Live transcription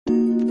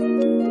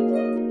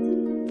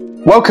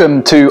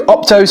Welcome to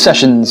Opto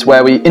Sessions,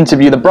 where we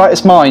interview the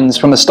brightest minds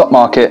from the stock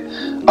market,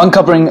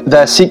 uncovering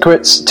their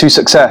secrets to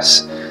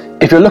success.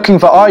 If you're looking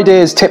for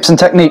ideas, tips and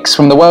techniques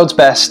from the world's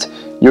best,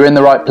 you're in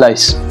the right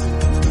place.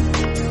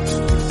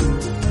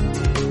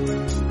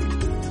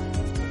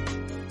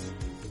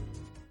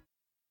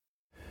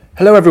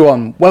 Hello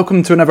everyone,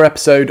 welcome to another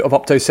episode of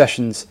Opto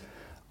Sessions.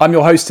 I'm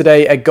your host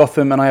today, Ed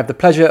Gotham, and I have the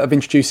pleasure of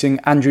introducing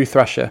Andrew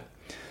Thrasher.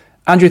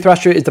 Andrew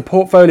Thrasher is the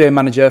portfolio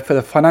manager for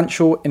the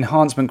Financial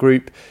Enhancement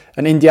Group,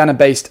 an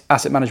Indiana-based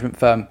asset management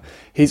firm.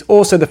 He's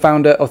also the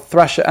founder of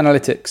Thrasher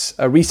Analytics,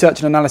 a research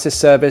and analysis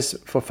service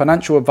for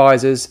financial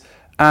advisors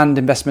and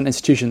investment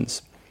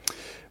institutions.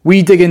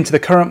 We dig into the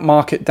current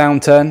market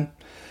downturn,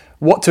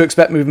 what to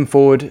expect moving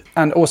forward,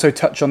 and also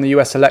touch on the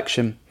US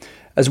election,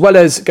 as well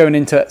as going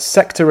into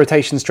sector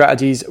rotation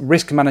strategies,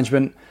 risk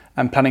management,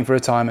 and planning for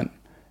retirement.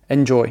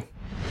 Enjoy.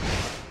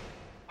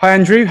 Hi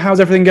Andrew, how's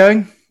everything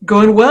going?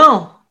 Going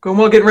well,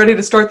 getting ready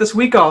to start this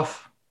week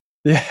off.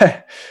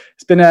 Yeah,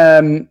 it's been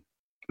a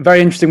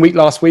very interesting week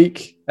last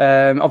week.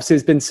 Obviously,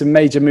 there's been some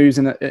major moves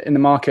in the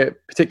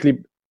market,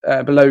 particularly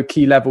below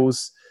key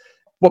levels.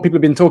 What people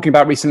have been talking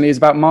about recently is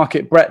about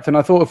market breadth, and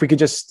I thought if we could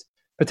just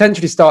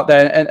potentially start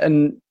there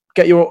and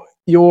get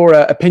your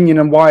opinion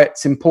on why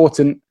it's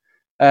important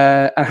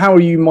and how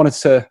you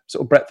monitor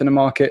sort of breadth in the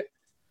market.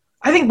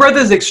 I think breadth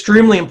is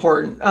extremely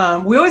important.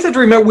 We always have to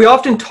remember, we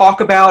often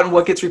talk about and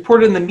what gets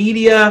reported in the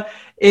media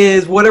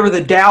is whatever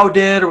the Dow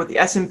did or what the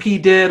S&P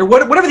did or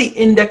whatever the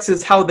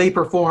indexes, how they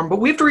perform. But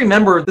we have to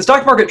remember the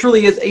stock market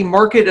truly is a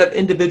market of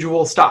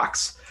individual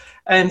stocks.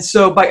 And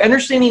so by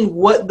understanding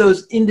what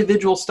those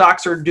individual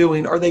stocks are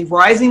doing, are they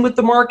rising with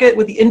the market,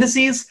 with the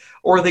indices,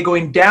 or are they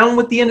going down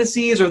with the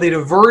indices? Are they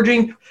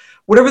diverging?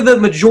 Whatever the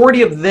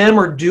majority of them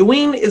are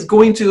doing is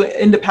going to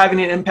end up having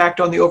an impact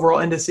on the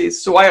overall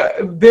indices. So I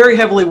very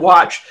heavily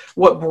watch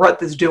what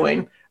breadth is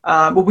doing.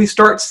 But we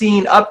start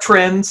seeing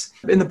uptrends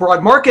in the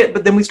broad market,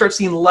 but then we start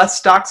seeing less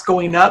stocks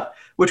going up,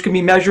 which can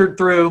be measured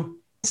through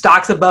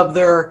stocks above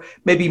their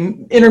maybe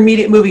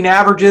intermediate moving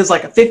averages,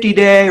 like a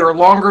 50-day or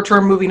longer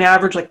term moving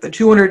average, like the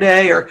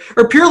 200-day, or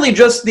purely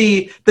just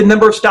the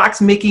number of stocks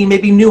making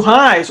maybe new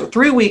highs or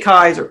 3-week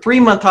highs or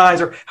 3-month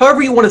highs, or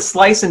however you want to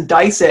slice and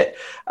dice it,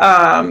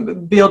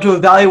 be able to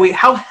evaluate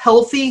how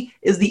healthy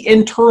is the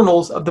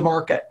internals of the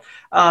market.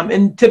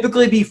 And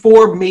typically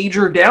before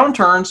major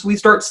downturns, we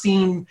start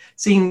seeing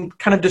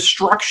kind of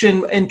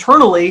destruction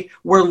internally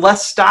where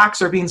less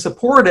stocks are being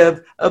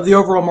supportive of the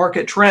overall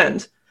market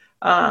trend.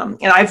 And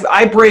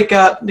I break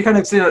up, to kind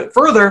of extend it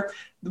further,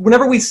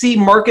 whenever we see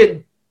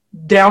market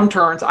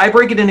downturns, I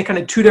break it into kind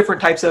of two different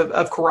types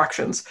of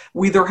corrections.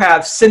 We either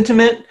have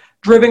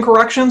sentiment-driven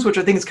corrections, which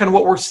I think is kind of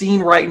what we're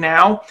seeing right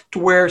now, to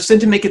where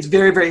sentiment gets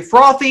very, very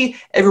frothy,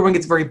 everyone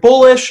gets very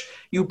bullish.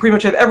 You pretty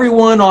much have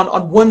everyone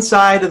on one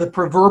side of the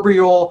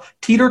proverbial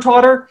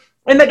teeter-totter,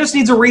 and that just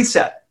needs a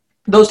reset.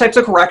 Those types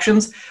of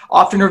corrections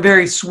often are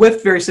very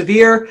swift, very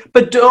severe,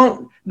 but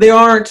they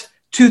aren't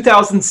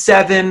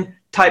 2007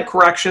 type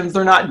corrections.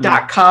 They're not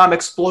 .com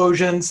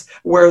explosions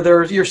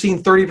where you're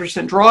seeing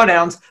 30%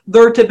 drawdowns.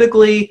 They're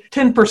typically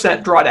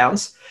 10%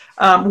 drawdowns.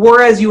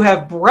 Whereas you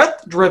have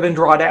breadth-driven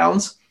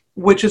drawdowns,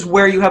 which is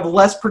where you have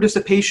less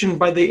participation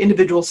by the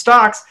individual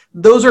stocks,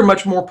 those are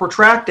much more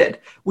protracted.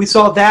 We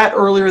saw that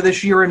earlier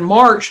this year in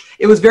March.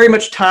 It was very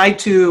much tied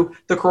to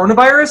the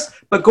coronavirus,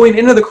 but going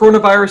into the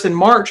coronavirus in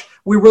March,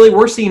 we really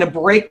were seeing a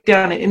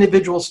breakdown in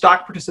individual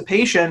stock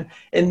participation,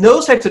 and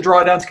those types of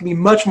drawdowns can be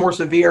much more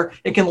severe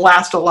and can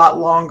last a lot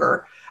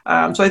longer.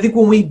 So I think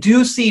when we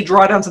do see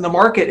drawdowns in the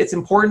market, it's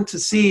important to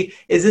see,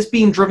 is this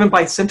being driven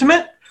by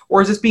sentiment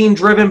or is this being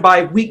driven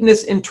by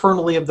weakness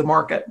internally of the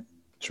market?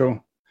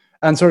 Sure.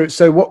 And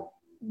so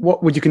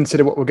what would you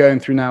consider what we're going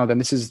through now then?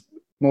 This is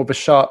more of a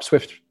sharp,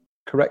 swift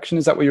correction?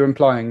 Is that what you're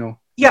implying? Or?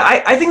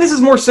 Yeah, I think this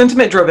is more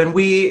sentiment driven.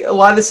 A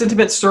lot of the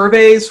sentiment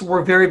surveys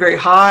were very, very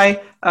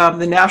high.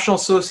 The National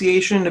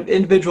Association of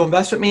Individual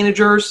Investment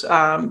Managers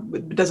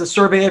does a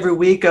survey every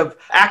week of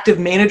active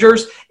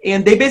managers,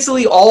 and they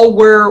basically all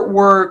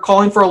were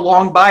calling for a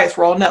long bias.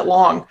 We're all net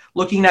long,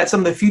 looking at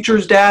some of the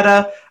futures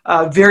data,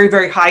 very,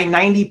 very high,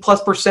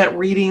 90+%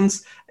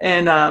 readings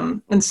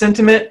and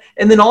sentiment,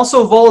 and then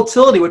also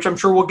volatility, which I'm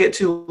sure we'll get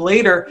to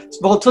later.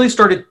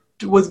 Volatility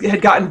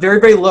had gotten very,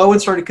 very low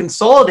and started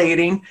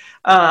consolidating.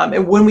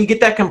 And when we get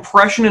that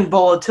compression and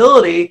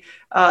volatility,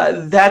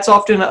 that's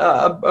often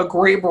a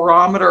great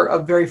barometer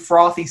of very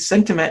frothy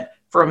sentiment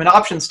from an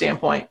option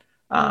standpoint.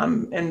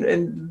 And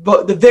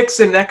the VIX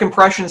and that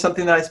compression is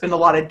something that I spend a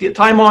lot of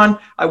time on.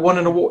 I won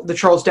the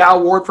Charles Dow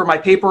Award for my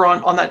paper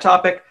on that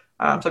topic.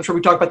 So I'm sure we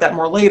talk about that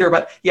more later.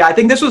 But yeah, I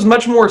think this was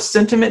much more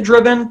sentiment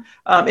driven.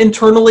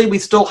 Internally, we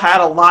still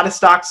had a lot of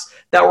stocks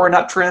that were in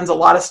uptrends. A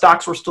lot of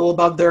stocks were still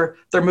above their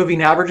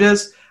moving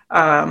averages.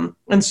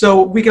 And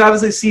so we can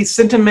obviously see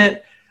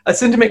a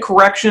sentiment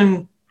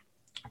correction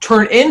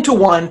turn into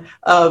one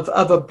of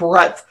a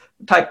breadth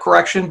type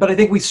correction. But I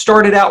think we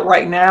started out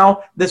right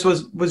now, this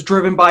was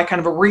driven by kind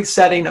of a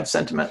resetting of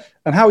sentiment.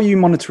 And how are you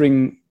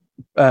monitoring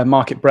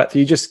market breadth? Are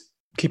you just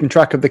keeping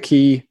track of the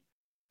key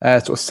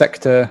sort of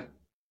sector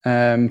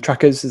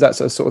trackers? Is that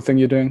sort of thing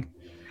you're doing?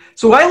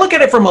 So I look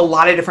at it from a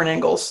lot of different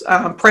angles.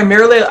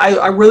 Primarily,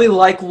 I really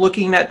like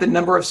looking at the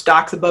number of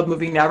stocks above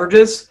moving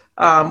averages.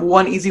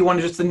 One easy one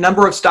is just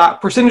the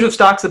percentage of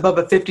stocks above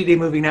a 50-day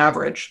moving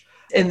average.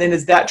 And then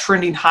is that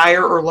trending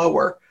higher or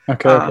lower?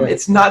 Okay.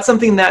 It's not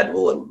something that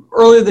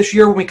earlier this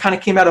year when we kind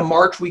of came out of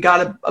March, we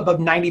got above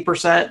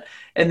 90%.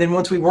 And then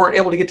once we weren't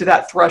able to get to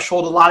that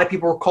threshold, a lot of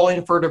people were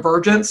calling for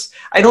divergence.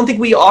 I don't think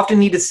we often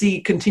need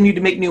to continue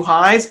to make new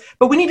highs,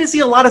 but we need to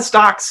see a lot of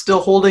stocks still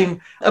holding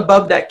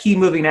above that key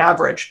moving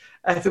average.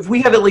 If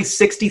we have at least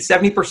 60,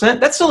 70%,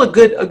 that's still a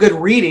good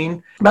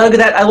reading. But look at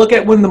that. I look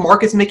at when the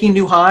market's making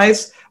new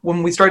highs,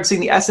 when we started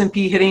seeing the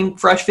S&P hitting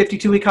fresh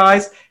 52-week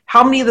highs,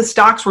 how many of the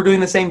stocks were doing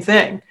the same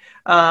thing?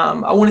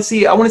 I want to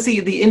see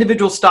the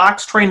individual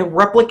stocks trying to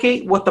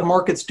replicate what the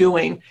market's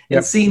doing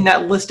and seeing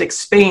that list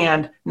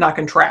expand, not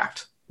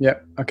contract. Yeah.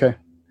 Okay.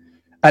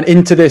 And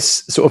into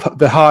this sort of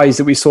the highs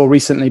that we saw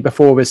recently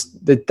before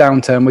the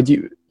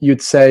downturn,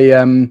 you'd say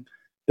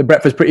the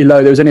breadth was pretty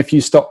low. There was only a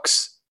few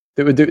stocks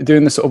that were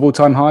doing the sort of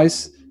all-time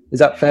highs. Is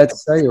that fair to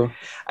say? Or?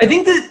 I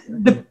think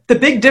that the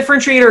big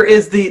differentiator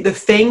is the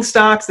FANG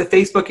stocks, the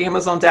Facebook,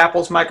 Amazon's,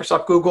 Apple's,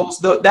 Microsoft, Google's.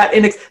 That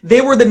index, they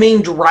were the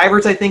main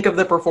drivers, I think, of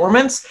the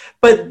performance.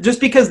 But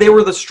just because they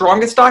were the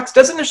strongest stocks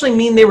doesn't necessarily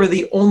mean they were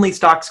the only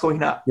stocks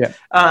going up. Yeah.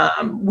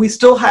 We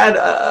still had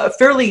a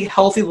fairly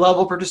healthy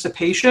level of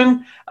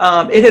participation.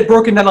 It had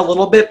broken down a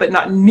little bit, but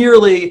not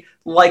nearly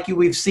like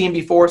we've seen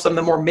before some of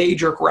the more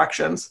major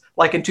corrections,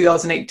 like in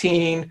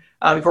 2018,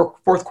 before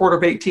fourth quarter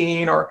of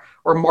 18 or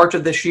March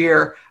of this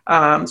year.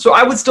 So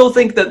I would still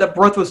think that the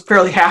breadth was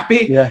fairly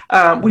happy. Yeah.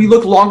 When you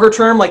look longer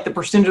term, like the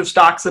percentage of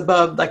stocks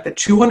above like the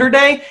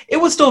 200-day, it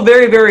was still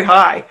very, very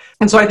high.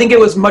 And so I think it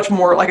was much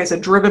more, like I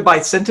said, driven by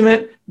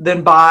sentiment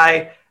than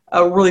by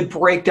a really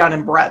breakdown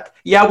in breadth.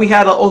 Yeah, we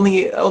had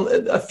only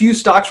a few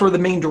stocks were the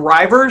main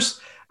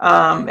drivers,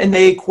 and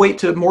they equate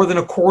to more than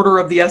a quarter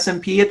of the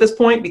S&P at this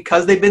point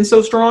because they've been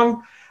so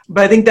strong.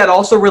 But I think that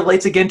also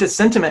relates again to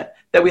sentiment,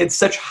 that we had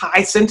such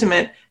high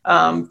sentiment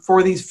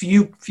for these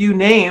few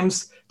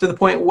names to the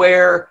point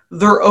where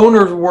their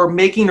owners were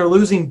making or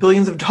losing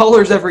billions of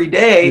dollars every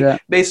day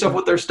based off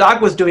what their stock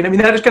was doing. I mean,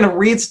 that just kind of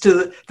reads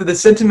to the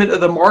sentiment of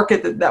the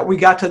market that we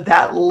got to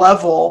that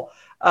level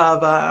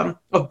of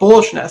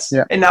bullishness.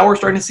 Yeah. And now we're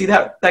starting to see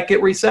that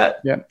get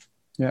reset. Yeah.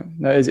 Yeah.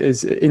 No,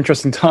 it's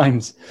interesting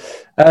times.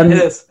 It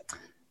is.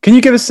 Can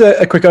you give us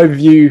a quick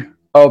overview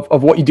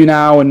of what you do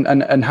now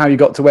and how you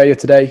got to where you're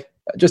today?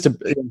 Just a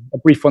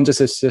brief one, just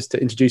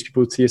to introduce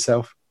people to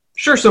yourself.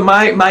 Sure. So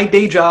my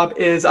day job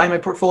is I'm a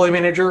portfolio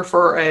manager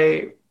for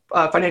a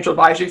financial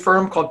advisory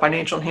firm called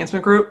Financial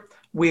Enhancement Group.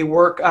 We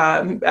work,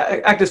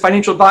 act as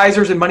financial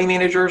advisors and money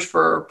managers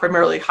for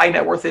primarily high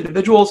net worth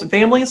individuals and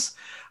families.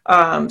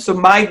 So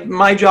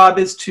my job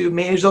is to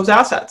manage those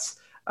assets.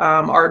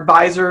 Our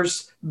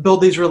advisors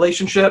build these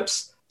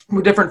relationships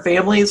with different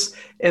families,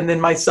 and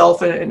then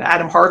myself and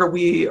Adam Harder,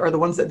 we are the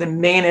ones that then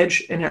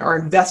manage and are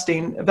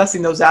investing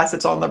those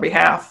assets on their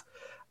behalf.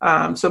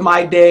 So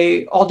my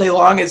day, all day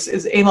long,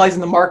 is analyzing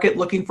the market,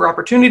 looking for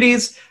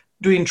opportunities,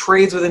 doing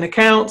trades within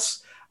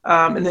accounts,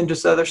 and then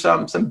just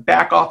some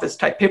back office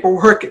type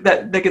paperwork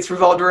that gets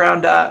revolved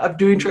around of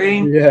doing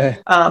trading. Yeah.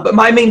 But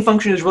my main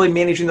function is really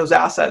managing those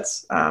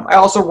assets. I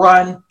also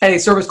run a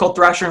service called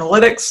Thrasher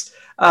Analytics.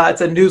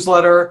 It's a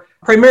newsletter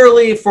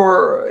primarily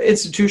for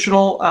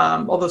institutional,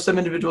 although some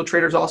individual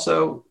traders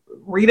also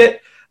read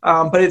it.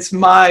 But it's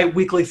my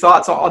weekly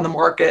thoughts on the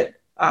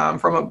market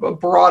from a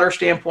broader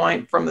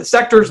standpoint, from the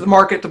sectors of the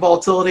market to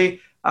volatility.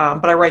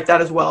 But I write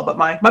that as well. But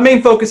my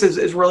main focus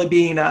is really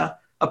being a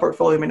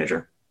portfolio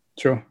manager.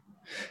 Sure.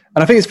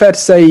 And I think it's fair to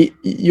say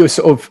you're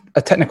sort of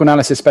a technical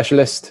analysis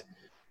specialist.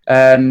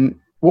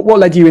 What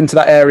led you into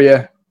that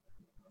area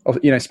of,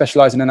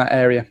 specializing in that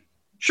area?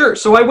 Sure.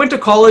 So I went to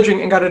college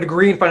and got a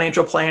degree in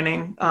financial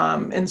planning.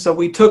 And so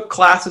we took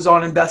classes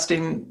on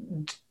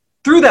investing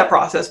through that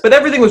process, but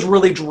everything was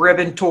really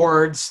driven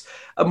towards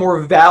a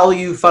more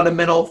value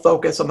fundamental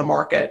focus on the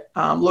market,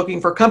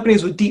 looking for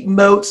companies with deep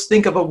moats.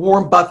 Think of a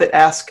Warren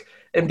Buffett-esque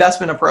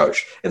investment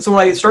approach. And so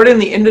when I started in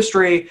the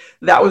industry,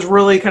 that was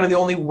really kind of the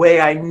only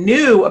way I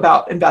knew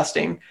about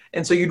investing.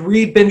 And so you'd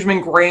read Benjamin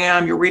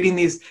Graham, you're reading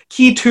these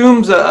key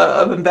tomes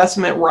of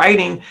investment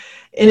writing,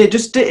 and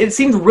it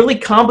seemed really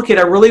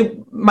complicated.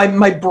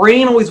 My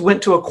brain always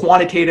went to a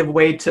quantitative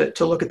way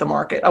to look at the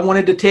market. I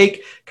wanted to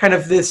take kind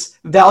of this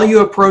value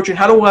approach and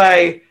how do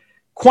I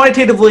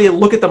quantitatively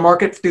look at the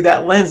market through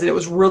that lens. And it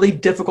was really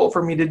difficult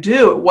for me to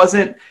do.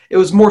 It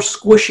was more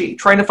squishy,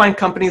 trying to find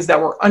companies that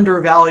were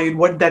undervalued.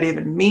 What did that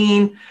even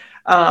mean?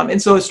 And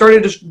so I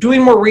started just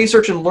doing more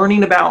research and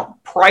learning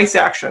about price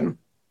action.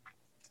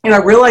 And I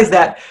realized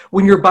that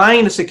when you're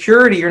buying a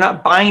security, you're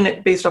not buying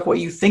it based off what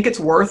you think it's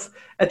worth.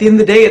 At the end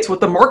of the day, it's what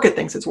the market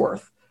thinks it's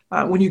worth.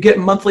 When you get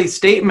monthly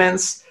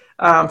statements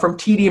from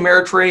TD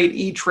Ameritrade,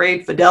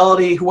 E-Trade,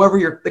 Fidelity,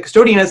 whoever the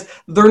custodian is,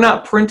 they're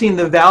not printing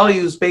the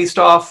values based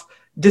off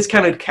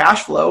discounted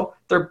cash flow.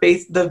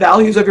 The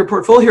values of your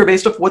portfolio are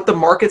based off what the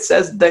market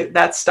says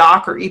that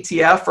stock or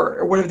ETF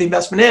or whatever the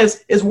investment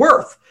is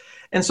worth.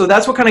 And so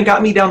that's what kind of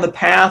got me down the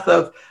path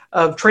of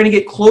trying to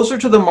get closer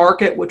to the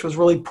market, which was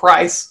really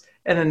price.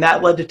 And then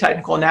that led to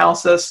technical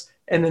analysis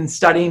and then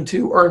studying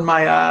to earn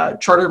my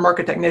chartered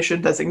market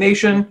technician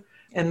designation.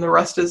 And the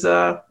rest is,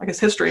 I guess,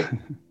 history.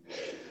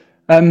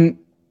 And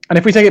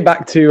if we take it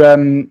back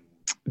to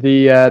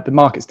the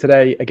markets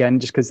today again,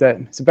 just because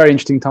it's a very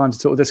interesting time to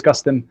sort of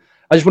discuss them,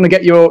 I just want to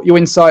get your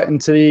insight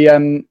into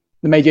the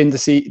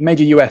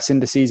major US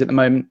indices at the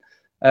moment.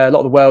 A lot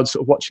of the world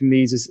sort of watching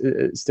these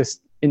as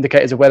just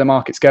indicators of where the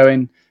market's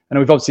going. And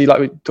we've obviously, like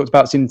we talked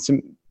about, seen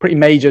some pretty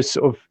major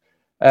sort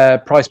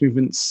of price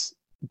movements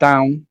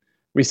down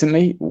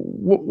recently.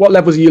 What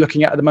levels are you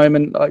looking at the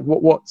moment? Like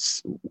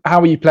how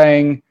are you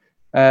playing?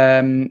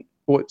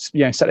 What's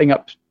setting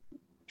up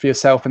for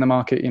yourself in the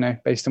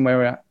market? Based on where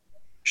we're at.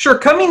 Sure.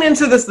 Coming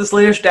into this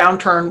latest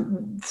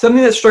downturn,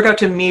 something that struck out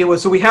to me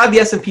was, so we have the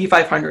S&P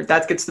 500.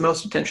 That gets the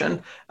most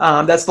attention.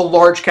 That's the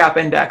large cap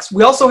index.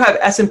 We also have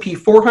S&P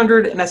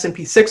 400 and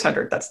S&P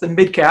 600. That's the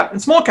mid cap and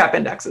small cap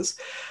indexes.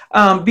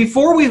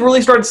 Before we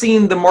really started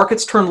seeing the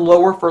markets turn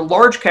lower for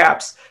large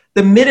caps,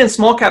 the mid and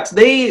small caps,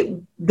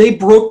 they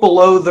broke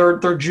below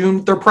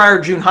their prior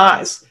June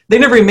highs. They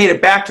never even made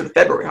it back to the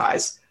February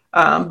highs.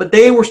 But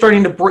they were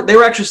they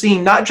were actually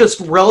seeing not just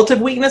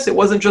relative weakness. It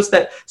wasn't just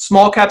that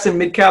small caps and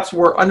mid caps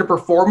were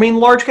underperforming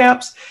large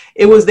caps.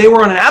 It was they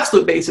were on an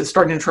absolute basis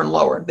starting to turn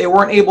lower. They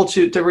weren't able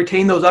to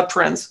retain those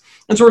uptrends.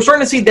 And so we're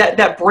starting to see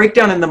that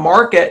breakdown in the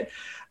market.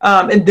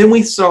 And then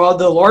we saw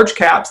the large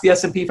caps, the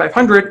S&P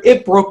 500,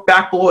 it broke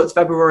back below its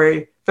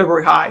February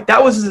high.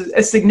 That was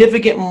a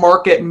significant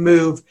market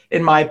move,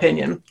 in my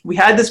opinion. We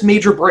had this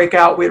major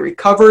breakout. We had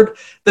recovered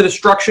the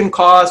destruction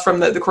caused from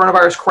the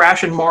coronavirus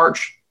crash in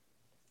March.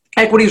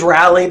 Equities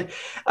rallied,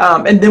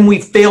 and then we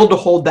failed to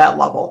hold that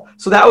level.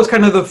 So that was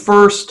kind of the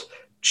first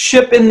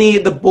chip in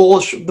the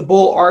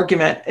bull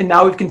argument. And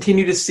now we've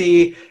continued to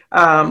see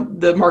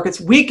the markets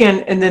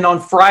weaken. And then on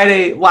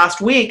Friday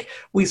last week,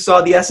 we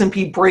saw the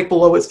S&P break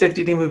below its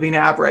 50-day moving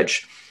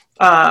average.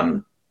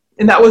 And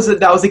that was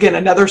again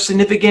another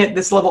significant.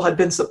 This level had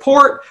been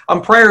support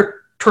on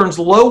prior turns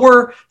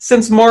lower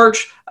since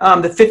March.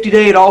 The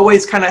 50-day had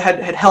always kind of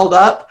had held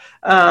up.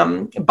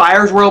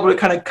 Buyers were able to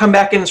kind of come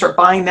back in and start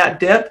buying that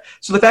dip.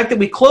 So the fact that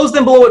we closed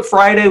them below it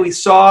Friday, we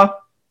saw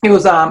it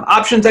was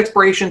options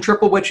expiration,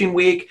 triple witching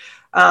week.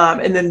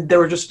 And then there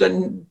was just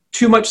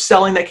too much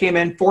selling that came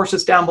in, forced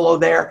us down below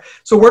there.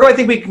 So where do I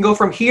think we can go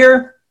from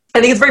here?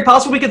 I think it's very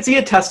possible we could see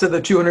a test of the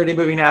 200-day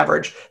moving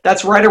average.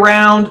 That's right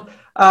around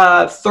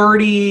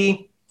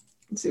 30.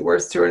 Let's see,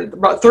 where's 200?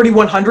 About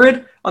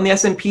 3,100 on the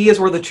S&P is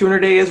where the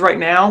 200-day is right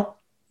now.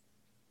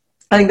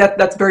 I think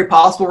that's very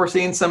possible. We're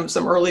seeing some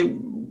early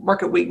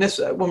market weakness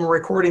when we're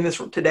recording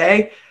this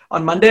today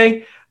on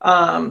Monday.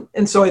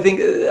 And so I think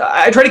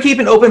I try to keep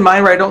an open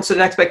mind where I don't set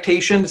an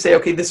expectation to say,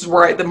 okay, this is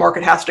where the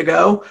market has to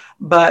go.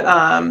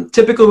 But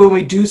typically when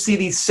we do see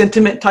these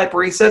sentiment type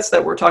resets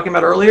that we're talking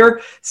about earlier,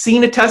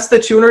 seeing a test the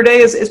 200-day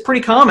is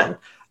pretty common.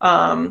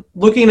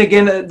 Looking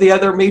again at the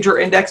other major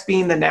index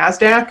being the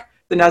NASDAQ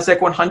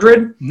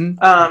 100.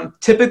 Mm-hmm.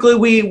 Typically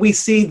we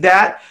see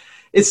that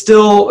it's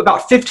still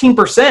about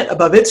 15%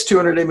 above its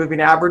 200-day moving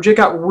average. It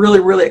got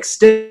really, really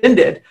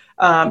extended.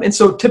 And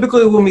so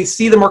typically when we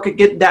see the market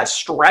get that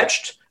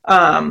stretched,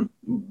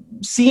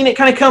 seeing it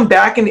kind of come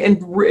back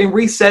and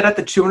reset at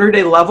the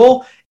 200-day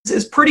level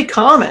is pretty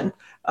common.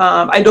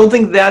 I don't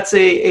think that's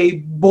a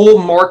bull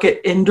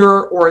market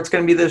ender or it's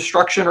going to be the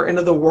destruction or end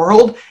of the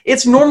world.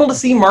 It's normal to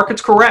see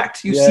markets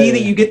correct. You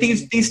you get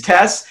these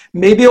tests,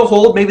 maybe it'll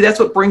hold, maybe that's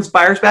what brings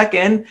buyers back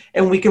in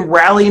and we can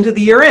rally into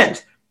the year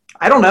end.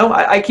 I don't know.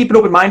 I keep an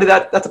open mind to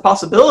that. That's a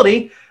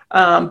possibility.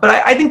 But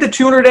I think the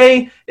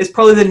 200-day is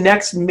probably the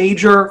next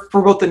major,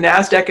 for both the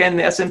NASDAQ and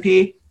the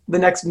S&P, the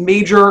next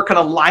major kind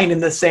of line in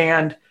the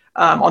sand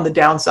on the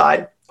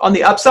downside. On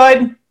the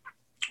upside,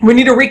 we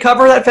need to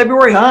recover that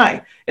February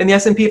high in the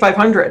S&P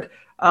 500.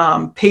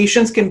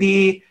 Patience can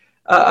be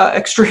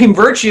extreme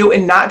virtue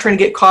in not trying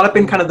to get caught up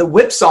in kind of the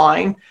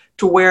whipsawing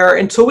to where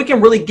until we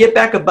can really get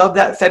back above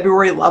that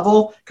February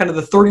level, kind of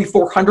the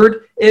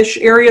 3,400-ish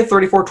area,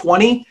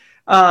 3,420,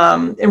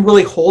 and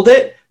really hold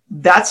it.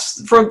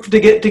 That's to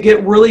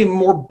get really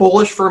more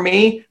bullish for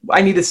me.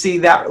 I need to see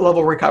that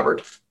level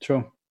recovered.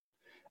 Sure.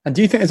 And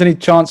do you think there's any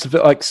chance of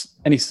like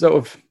any sort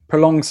of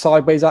prolonged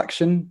sideways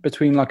action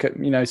between like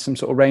some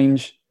sort of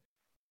range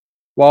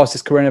whilst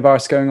this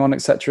coronavirus going on,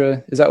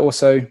 etc.? Is that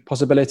also a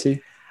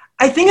possibility?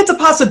 I think it's a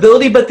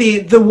possibility, but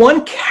the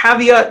one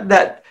caveat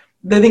that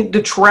I think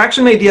detracts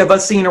from the idea of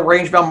us seeing a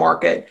range-bound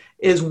market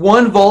is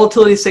one,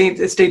 volatility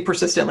stayed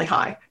persistently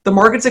high. The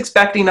market's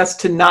expecting us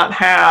to not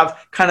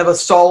have kind of a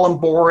solemn,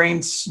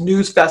 boring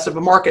snooze fest of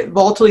a market.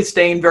 Volatility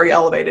staying very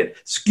elevated.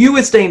 Skew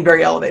is staying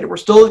very elevated. We're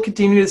still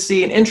continuing to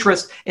see an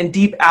interest in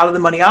deep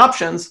out-of-the-money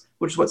options,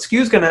 which is what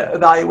Skew is going to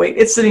evaluate.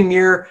 It's sitting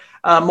near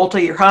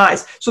multi-year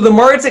highs. So the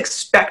market's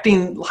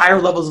expecting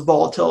higher levels of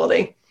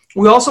volatility.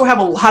 We also have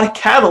a lot of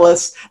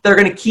catalysts that are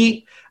going to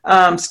keep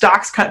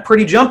stocks kind of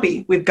pretty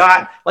jumpy. We've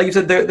got, like you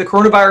said, the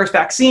coronavirus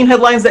vaccine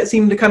headlines that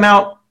seem to come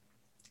out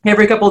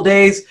every couple of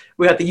days.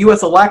 We got the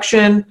U.S.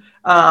 election.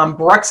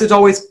 Brexit is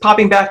always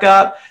popping back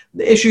up.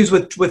 The issues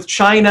with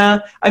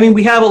China. I mean,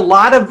 we have a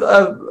lot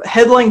of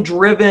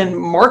headline-driven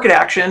market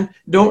action.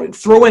 Don't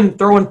throw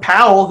in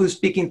Powell, who's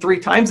speaking 3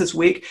 times this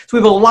week. So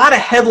we have a lot of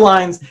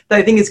headlines that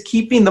I think is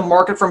keeping the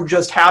market from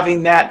just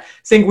having that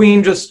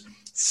sanguine, just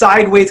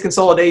sideways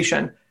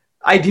consolidation.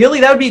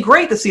 Ideally, that would be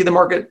great to see the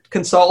market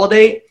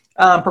consolidate,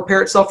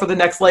 prepare itself for the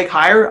next leg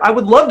higher. I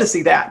would love to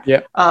see that.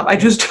 Yeah. I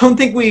just don't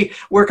think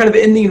we're kind of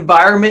in the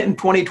environment in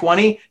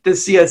 2020 to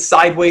see a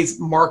sideways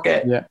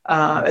market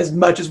as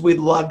much as we'd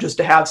love just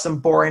to have some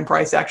boring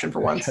price action for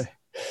once.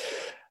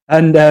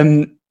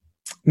 And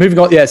moving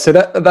on, so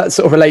that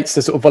sort of relates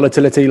to sort of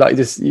volatility, like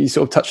you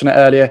sort of touched on it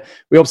earlier.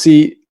 We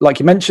obviously, like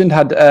you mentioned,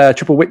 had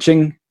triple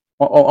witching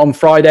on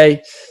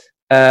Friday.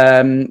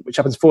 Which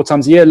happens 4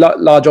 times a year.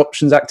 Large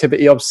options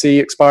activity, obviously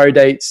expiry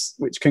dates,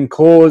 which can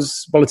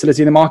cause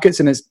volatility in the markets,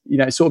 and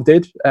it sort of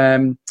did.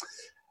 And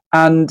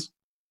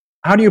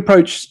how do you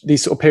approach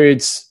these sort of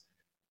periods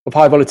of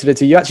high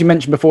volatility? You actually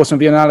mentioned before some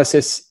of your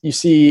analysis, you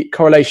see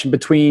correlation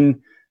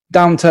between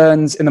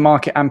downturns in the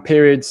market and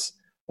periods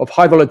of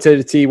high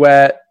volatility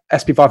where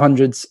SP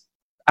 500's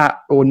at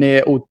or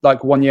near or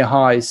like 1-year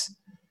highs.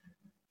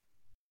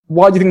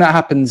 Why do you think that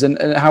happens,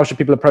 and how should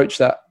people approach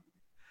that?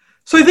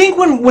 So I think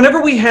whenever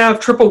we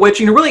have triple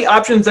witching, or really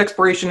options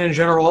expiration in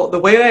general, the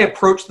way I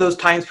approach those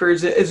time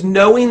periods is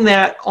knowing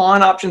that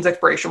on options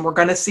expiration, we're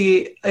going to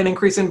see an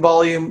increase in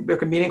volume, there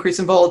can be an increase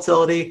in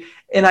volatility,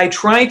 and I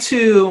try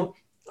to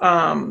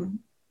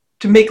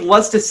make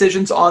less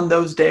decisions on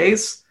those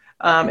days.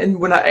 And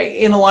when I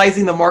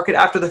analyzing the market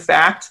after the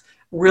fact,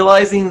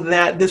 realizing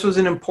that this was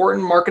an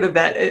important market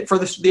event for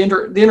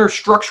the inner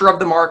structure of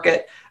the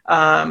market,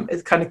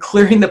 is kind of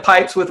clearing the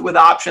pipes with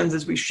options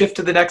as we shift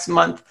to the next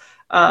month.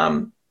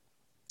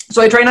 So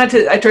I try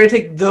to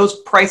take those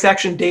price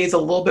action days a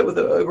little bit with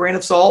a grain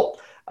of salt,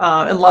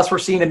 unless we're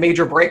seeing a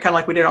major break, kind of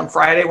like we did on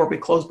Friday where we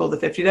closed below the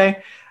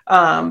 50-day.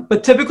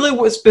 But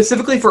typically,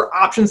 specifically for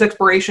options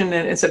expiration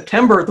in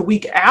September, the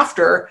week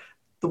after,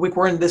 the week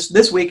we're in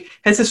this week,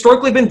 has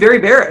historically been very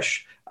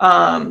bearish.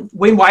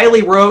 Wayne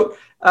Wiley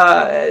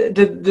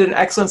did an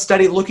excellent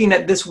study looking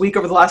at this week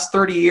over the last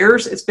 30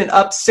 years. It's been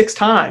up 6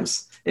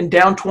 times and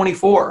down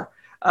 24.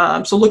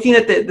 So looking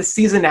at the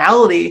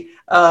seasonality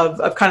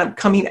of kind of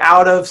coming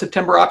out of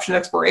September option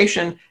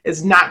expiration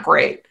is not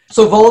great.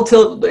 So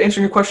volatility,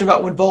 answering your question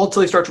about when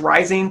volatility starts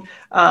rising,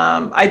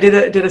 I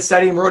did a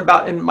study and wrote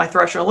about in my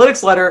Thrasher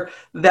Analytics letter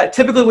that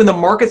typically when the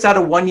market's at a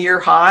 1-year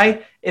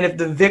high, and if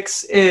the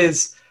VIX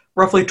is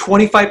roughly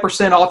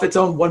 25% off its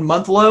own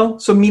 1-month low,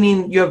 so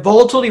meaning you have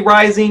volatility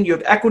rising, you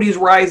have equities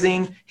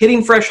rising,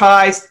 hitting fresh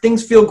highs,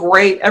 things feel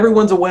great,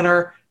 everyone's a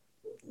winner.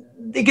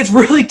 It gets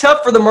really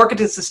tough for the market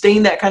to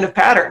sustain that kind of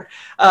pattern.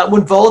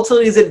 When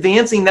volatility is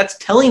advancing, that's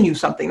telling you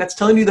something. That's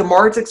telling you the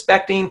market's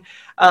expecting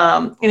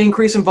an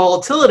increase in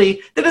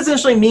volatility. That doesn't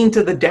necessarily mean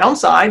to the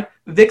downside.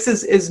 VIX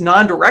is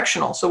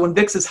non-directional. So when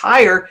VIX is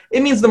higher,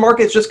 it means the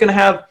market's just going to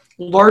have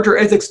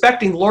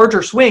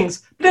larger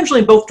swings, potentially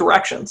in both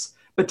directions.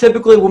 But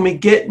typically when we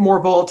get more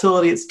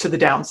volatility, it's to the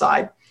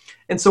downside.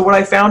 And so what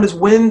I found is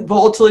when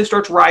volatility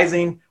starts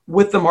rising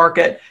with the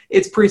market,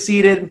 it's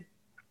preceded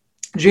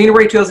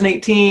January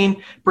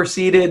 2018,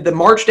 preceded the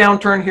March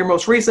downturn here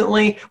most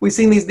recently. We've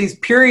seen these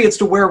periods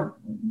to where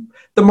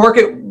the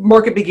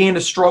market began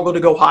to struggle to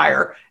go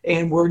higher.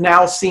 And we're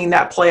now seeing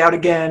that play out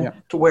again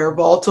to where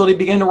volatility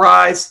began to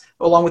rise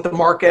along with the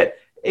market.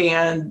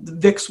 And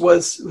VIX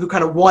was who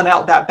kind of won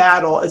out that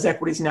battle as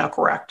equities now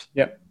correct.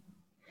 Yep.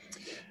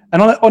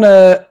 And on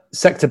a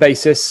sector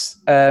basis,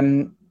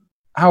 how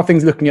are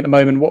things looking at the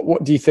moment?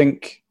 What do you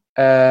think?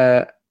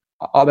 Are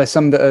there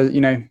some that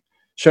are,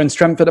 showing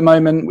strength at the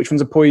moment? Which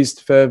ones are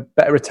poised for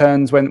better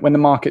returns when the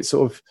market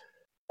sort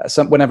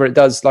of, whenever it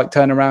does like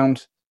turn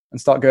around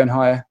and start going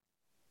higher?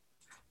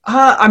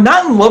 I'm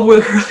not in love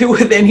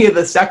with any of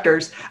the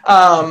sectors.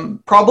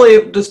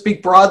 Probably to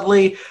speak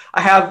broadly,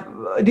 I have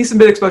a decent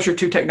bit of exposure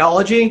to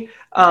technology,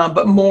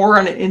 but more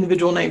on an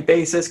individual name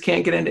basis.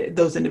 Can't get into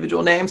those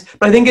individual names.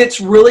 But I think it's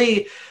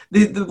really,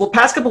 the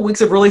past couple of weeks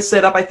have really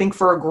set up, I think,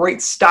 for a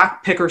great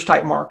stock pickers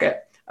type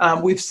market.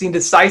 We've seen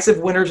decisive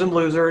winners and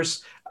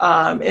losers.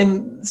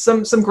 And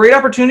some great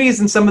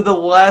opportunities in some of the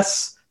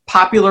less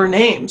popular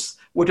names,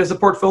 which as a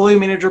portfolio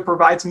manager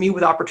provides me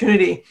with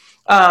opportunity.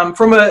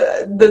 From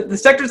the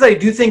sectors that I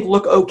do think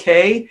look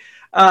okay,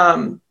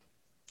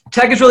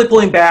 tech is really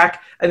pulling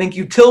back. I think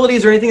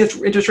utilities or anything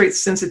that's interest rate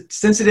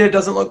sensitive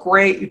doesn't look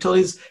great.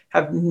 Utilities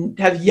have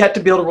yet to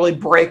be able to really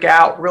break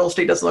out. Real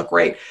estate doesn't look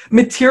great.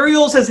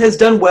 Materials has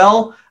done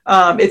well.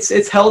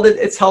 It's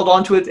held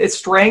on to its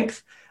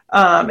strength.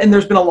 And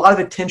there's been a lot of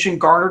attention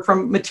garnered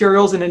from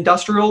materials and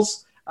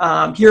industrials.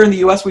 Here in the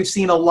U.S., we've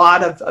seen a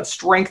lot of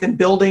strength in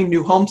building.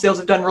 New home sales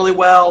have done really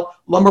well.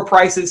 Lumber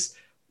prices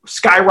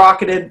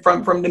skyrocketed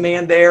from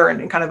demand there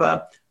and kind of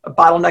a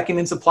bottlenecking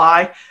in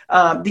supply.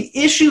 The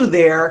issue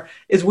there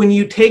is when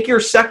you take your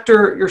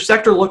sector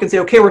look and say,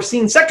 okay, we're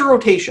seeing sector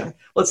rotation.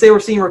 Let's say we're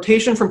seeing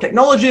rotation from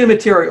technology to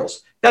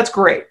materials. That's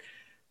great.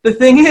 The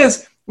thing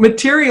is,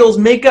 materials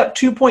make up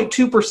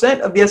 2.2%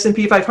 of the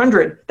S&P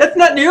 500. That's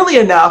not nearly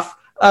enough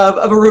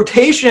of a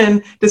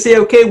rotation to say,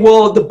 okay,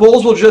 well, the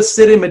bulls will just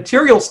sit in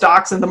material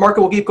stocks and the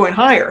market will keep going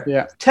higher.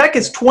 Yeah. Tech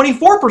is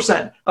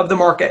 24% of the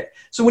market.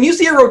 So when you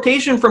see a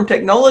rotation from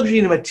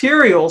technology to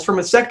materials, from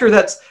a sector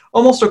that's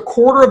almost a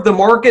quarter of the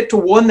market to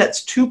one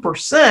that's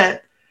 2%,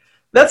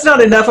 that's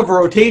not enough of a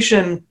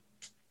rotation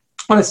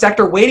on a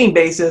sector weighting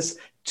basis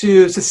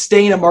to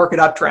sustain a market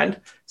uptrend.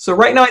 So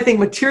right now, I think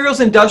materials,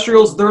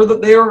 industrials,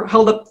 they're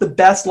held up the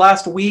best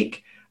last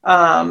week.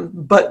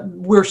 But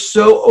we're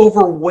so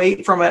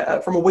overweight from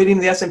a weighting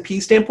the S&P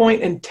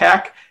standpoint in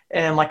tech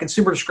and like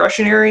consumer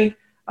discretionary,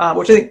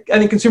 which I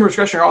think consumer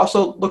discretionary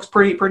also looks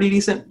pretty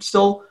decent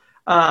still.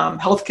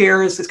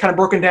 Healthcare is kind of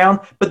broken down,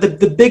 but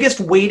the biggest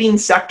weighting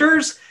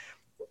sectors,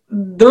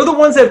 they're the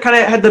ones that have kind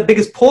of had the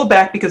biggest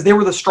pullback because they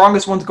were the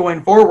strongest ones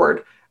going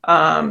forward.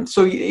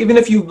 So even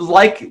if you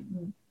like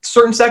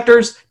certain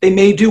sectors, they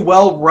may do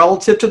well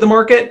relative to the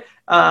market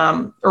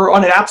or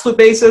on an absolute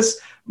basis.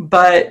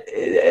 But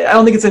I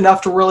don't think it's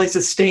enough to really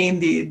sustain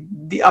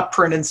the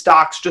uptrend in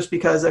stocks just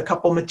because a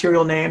couple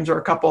material names or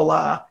a couple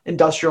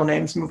industrial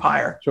names move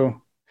higher.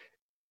 Sure.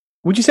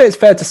 Would you say it's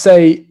fair to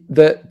say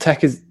that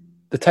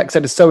the tech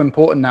sector is so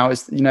important now?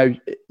 Is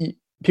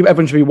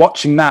everyone should be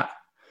watching that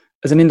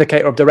as an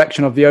indicator of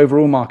direction of the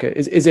overall market?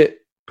 Is it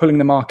pulling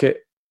the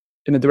market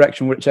in the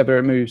direction whichever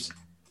it moves?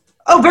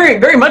 Oh, very,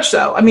 very much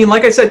so. I mean,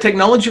 like I said,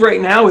 technology right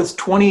now is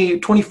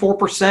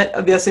 24%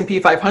 of the S&P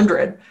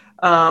 500.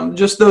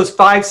 Just those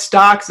 5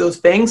 stocks, those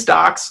FANG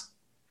stocks,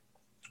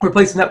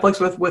 replacing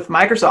Netflix with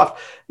Microsoft,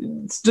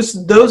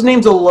 just those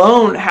names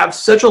alone have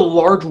such a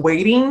large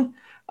weighting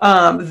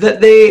that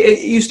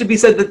it used to be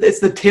said that it's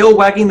the tail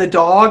wagging the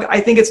dog.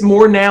 I think it's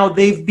more now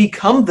they've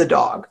become the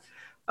dog.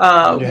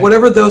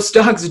 Whatever those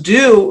stocks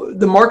do,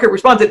 the market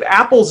responds. If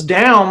Apple's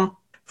down,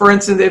 for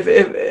instance,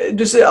 if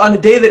just on a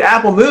day that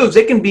Apple moves,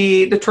 it can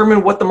be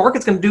determined what the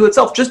market's going to do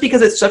itself just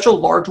because it's such a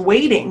large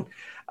weighting.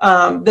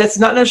 That's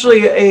not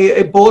necessarily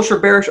a bullish or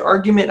bearish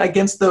argument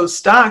against those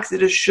stocks. It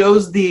just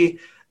shows the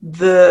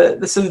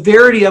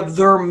severity of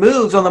their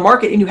moves on the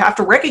market, and you have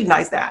to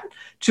recognize that.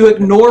 To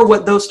ignore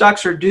what those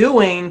stocks are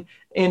doing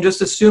and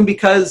just assume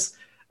because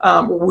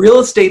real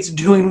estate's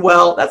doing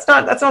well, that's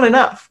not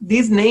enough.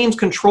 These names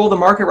control the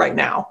market right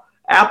now.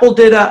 Apple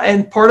did,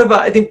 and part of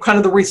I think kind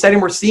of the resetting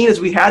we're seeing is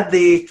we had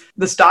the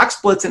stock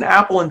splits in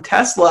Apple and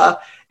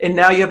Tesla, and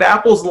now you have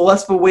Apple's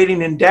less of a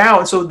weighting in Dow,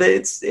 and so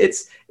it's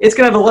going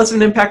to have a less of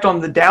an impact on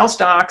the Dow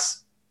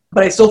stocks.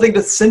 But I still think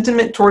the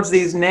sentiment towards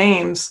these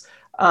names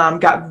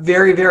got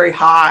very, very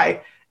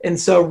high, and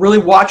so really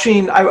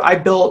watching, I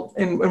built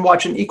and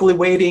watched an equally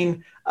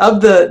weighting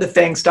of the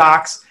FANG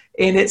stocks,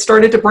 and it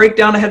started to break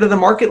down ahead of the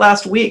market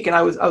last week, and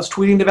I was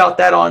tweeting about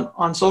that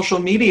on social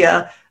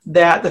media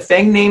that the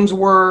FANG names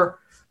were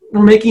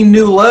making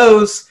new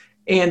lows,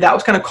 and that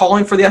was kind of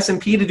calling for the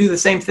S&P to do the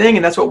same thing.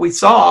 And that's what we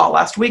saw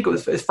last week. It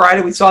was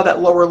Friday. We saw that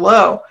lower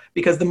low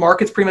because the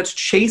market's pretty much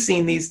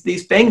chasing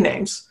these FANG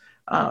names.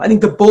 I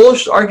think the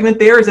bullish argument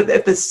there is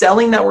if the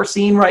selling that we're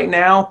seeing right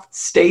now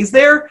stays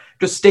there,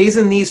 just stays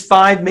in these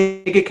 5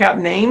 mega cap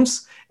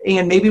names,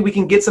 and maybe we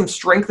can get some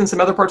strength in some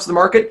other parts of the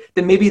market,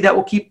 then maybe that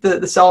will keep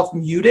the sell-off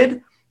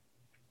muted.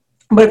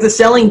 But if the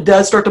selling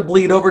does start to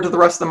bleed over to the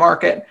rest of the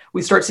market,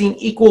 we start seeing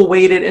equal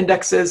weighted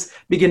indexes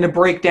begin to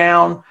break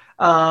down,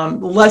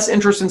 less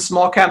interest in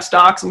small cap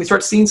stocks, and we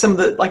start seeing some of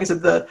the, like I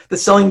said, the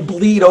selling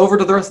bleed over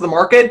to the rest of the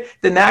market,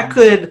 then that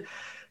could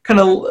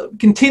kind of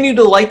continue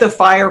to light the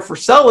fire for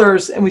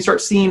sellers, and we start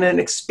seeing an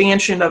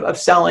expansion of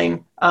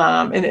selling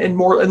and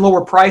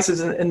lower prices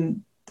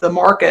in the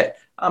market.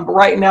 But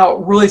right now,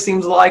 it really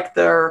seems like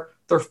they're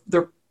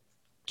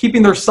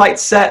keeping their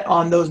sights set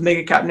on those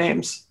mega cap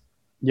names.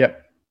 Yep.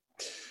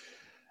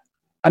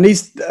 And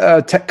these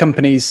tech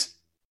companies,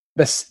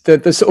 the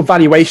sort of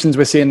valuations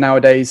we're seeing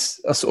nowadays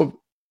are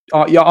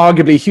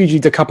arguably hugely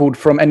decoupled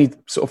from any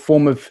sort of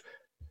form of,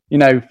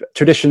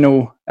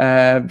 traditional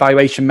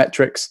valuation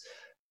metrics.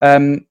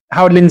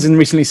 Howard Lindzen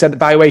recently said that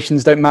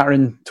valuations don't matter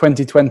in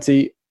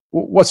 2020.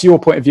 What's your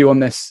point of view on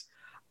this?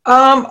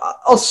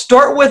 I'll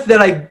start with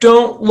that. I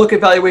don't look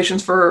at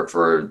valuations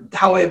for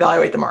how I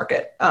evaluate the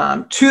market.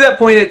 To that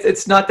point,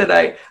 it's not that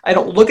I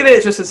don't look at it.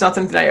 It's just it's not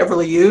something that I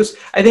overly use.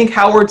 I think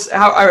I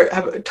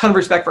have a ton of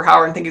respect for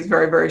Howard and think he's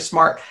very, very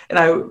smart. And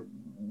I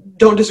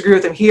don't disagree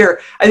with him here.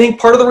 I think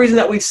part of the reason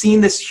that we've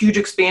seen this huge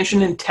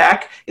expansion in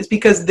tech is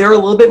because they're a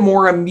little bit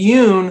more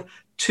immune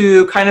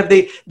to kind of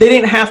they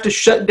didn't have to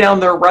shut down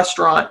their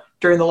restaurant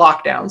during the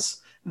lockdowns.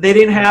 They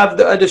didn't have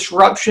a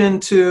disruption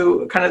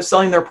to kind of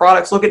selling their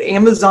products. Look at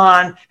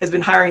Amazon has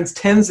been hiring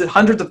tens and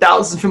hundreds of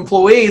thousands of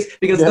employees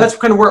because that's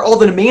kind of where all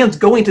the demand's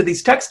going to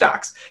these tech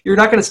stocks. You're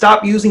not going to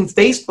stop using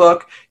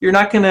Facebook. You're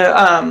not going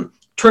to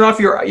turn off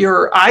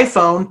your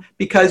iPhone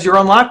because you're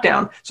on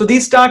lockdown. So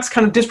these stocks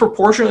kind of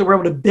disproportionately were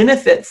able to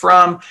benefit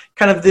from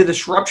kind of the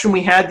disruption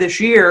we had this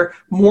year,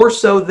 more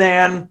so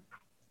than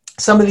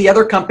some of the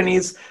other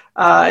companies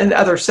in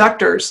other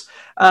sectors.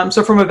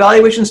 So from a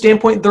valuation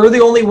standpoint, they're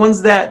the only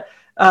ones that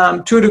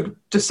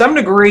To some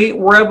degree,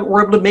 we're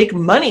able to make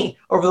money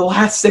over the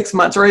last 6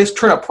 months, or at least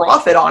turn a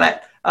profit on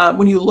it.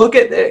 When you look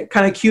at the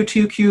kind of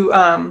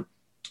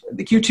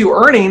the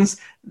Q2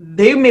 earnings,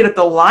 they made it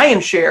the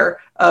lion's share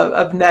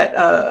of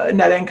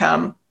net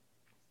income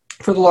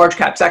for the large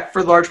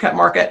cap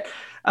market.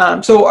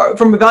 So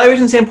from a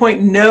valuation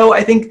standpoint, no,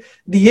 I think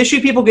the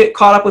issue people get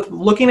caught up with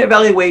looking at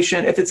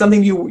valuation, if it's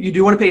something you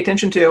do want to pay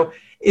attention to,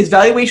 is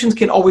valuations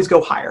can always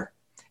go higher.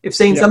 If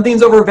saying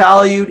something's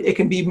overvalued, it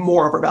can be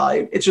more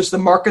overvalued. It's just the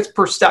market's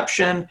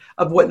perception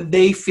of what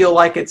they feel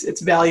like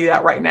it's valued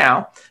at right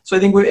now. So I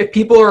think if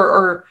people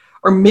are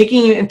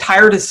making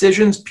entire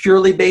decisions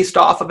purely based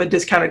off of a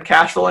discounted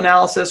cash flow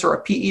analysis or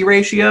a PE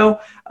ratio,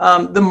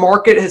 the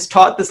market has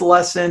taught this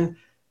lesson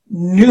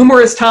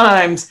numerous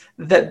times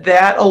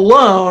that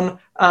alone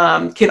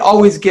can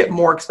always get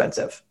more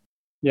expensive.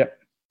 Yeah.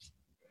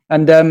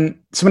 And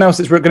someone else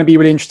that's going to be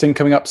really interesting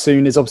coming up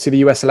soon is obviously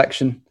the US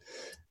election.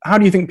 How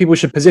do you think people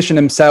should position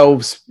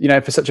themselves,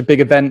 for such a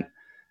big event?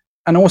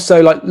 And also,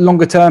 like,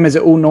 longer term, is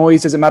it all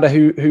noise? Does it matter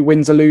who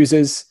wins or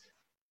loses?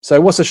 So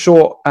what's a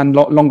short and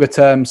longer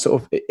term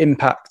sort of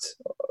impact?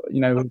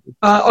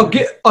 I'll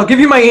give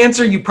you my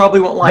answer. You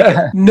probably won't like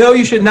it. No,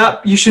 you should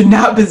not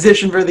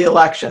position for the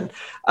election.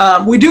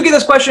 We do get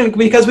this question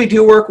because we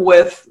do work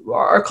with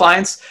our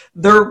clients.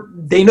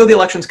 They know the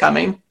election's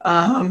coming.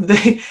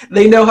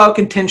 They know how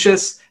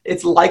contentious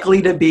it's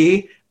likely to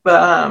be.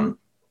 But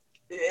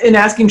in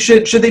asking,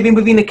 should they be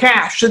moving to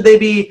cash? Should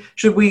we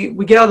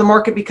get out of the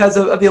market because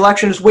of the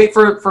election? Just wait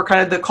for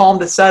kind of the calm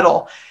to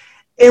settle.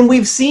 And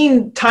we've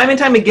seen time and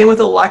time again with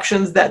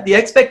elections that the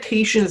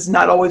expectation is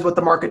not always what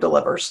the market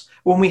delivers.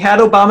 When we had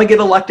Obama get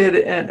elected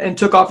and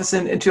took office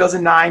in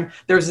 2009,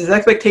 there was this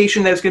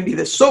expectation that it's going to be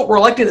we're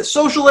electing a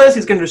socialist.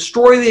 He's going to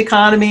destroy the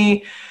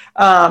economy.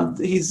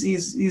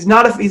 He's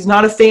not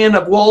a fan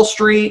of Wall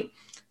Street.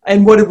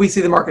 And what did we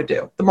see the market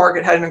do? The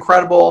market had an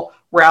incredible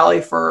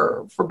rally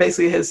for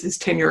basically his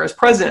tenure as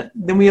president.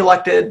 Then we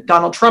elected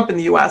Donald Trump in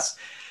the U.S.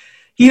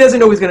 He doesn't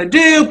know what he's going to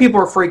do. People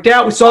are freaked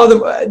out. We saw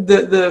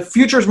the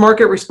futures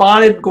market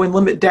responded, going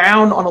limit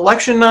down on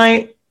election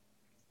night.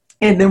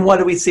 And then what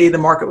do we see? The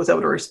market was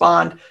able to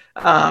respond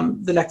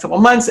the next couple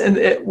of months, and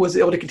it was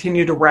able to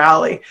continue to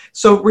rally.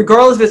 So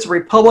regardless if it's a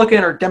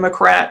Republican or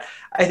Democrat,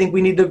 I think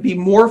we need to be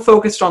more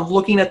focused on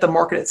looking at the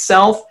market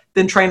itself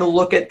than trying to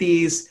look at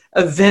these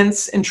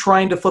events and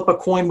trying to flip a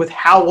coin with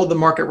how will the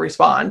market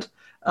respond.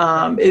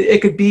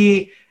 It could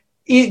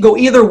go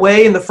either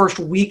way in the first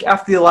week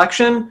after the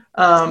election.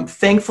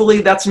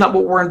 Thankfully, that's not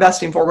what we're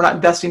investing for. We're not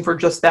investing for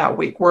just that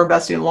week. We're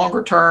investing in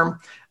longer term.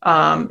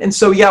 And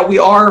so,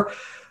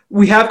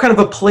 we have kind of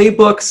a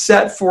playbook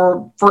set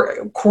for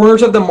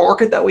corners of the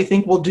market that we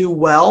think will do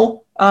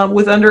well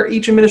with under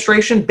each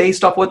administration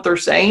based off what they're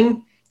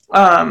saying.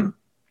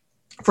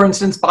 For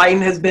instance,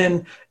 Biden has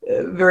been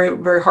very,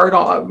 very hard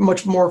on,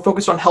 much more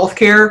focused on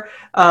healthcare.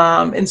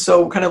 And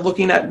so kind of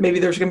looking at maybe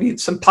there's going to be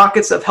some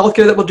pockets of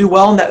healthcare that will do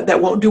well and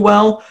that won't do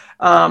well.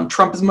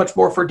 Trump is much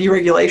more for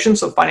deregulation.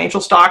 So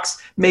financial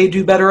stocks may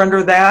do better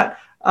under that.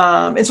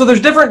 And so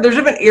there's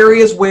different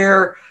areas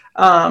where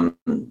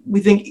we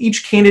think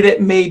each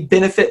candidate may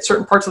benefit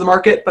certain parts of the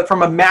market, but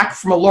from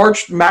a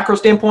large macro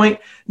standpoint,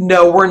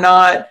 no, we're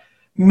not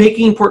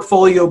making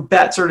portfolio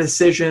bets or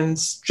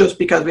decisions just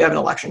because we have an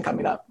election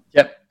coming up.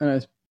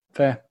 Yep,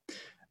 fair.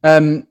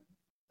 And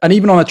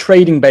even on a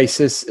trading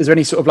basis, is there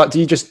any sort of do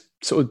you just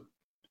sort of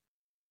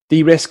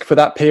de-risk for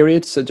that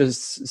period? So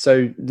just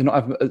so do not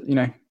have,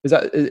 is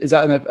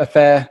that a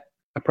fair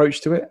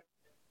approach to it?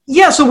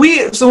 Yeah. So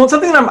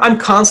something that I'm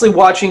constantly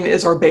watching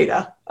is our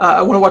beta.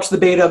 I want to watch the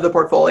beta of the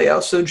portfolio.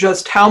 So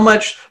just how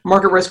much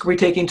market risk are we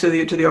taking to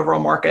the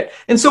overall market?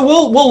 And so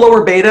we'll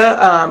lower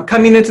beta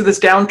coming into this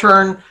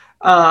downturn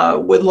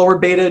with lower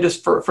beta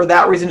just for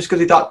that reason, just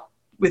because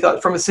we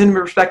thought from a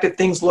sentiment perspective,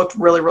 things looked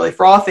really, really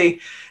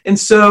frothy. And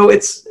so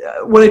it's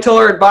when I tell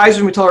our advisors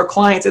and we tell our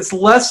clients, it's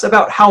less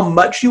about how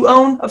much you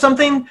own of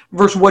something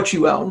versus what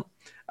you own.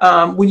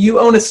 When you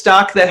own a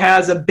stock that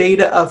has a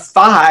beta of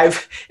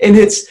 5 and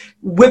it's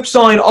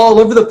whipsawing all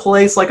over the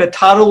place like a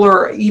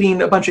toddler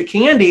eating a bunch of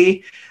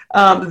candy,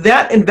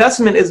 that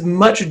investment is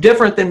much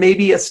different than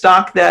maybe a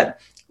stock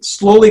that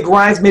slowly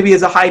grinds, maybe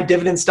as a high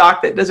dividend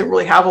stock that doesn't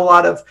really have a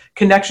lot of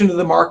connection to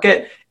the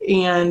market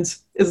and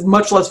is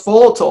much less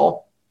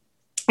volatile.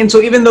 And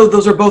so even though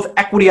those are both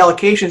equity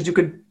allocations, you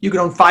could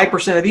own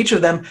 5% of each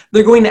of them,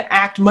 they're going to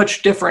act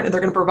much different and they're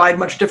going to provide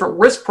much different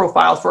risk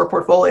profiles for a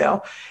portfolio.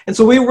 And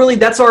so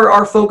that's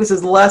our focus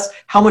is less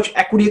how much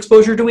equity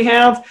exposure do we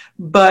have,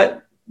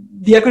 but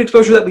the equity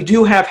exposure that we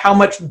do have, how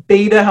much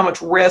beta, how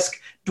much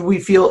risk do we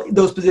feel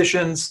those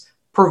positions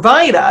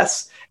provide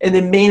us, and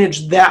then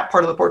manage that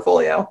part of the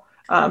portfolio.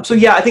 I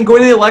think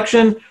going to the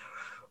election,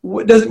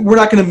 we're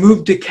not going to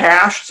move to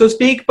cash, so to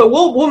speak, but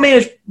we'll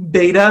manage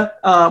beta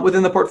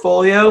within the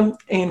portfolio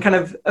and kind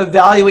of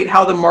evaluate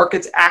how the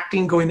market's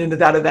acting going into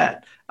that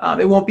event.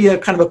 It won't be a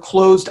kind of a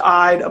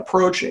closed-eyed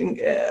approach and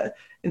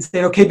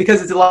saying, okay,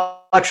 because it's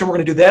election, we're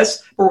going to do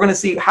this, but we're going to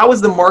see how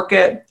is the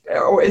market,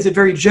 or is it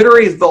very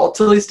jittery? Is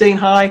volatility staying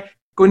high?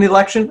 going to the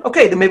election.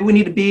 Okay, then maybe we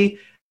need to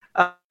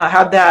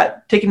have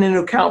that taken into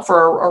account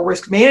for our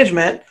risk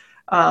management.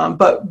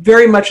 But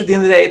very much at the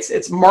end of the day,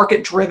 it's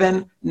market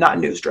driven, not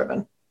news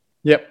driven.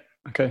 Yep.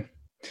 Okay.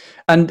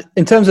 And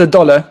in terms of the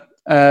dollar,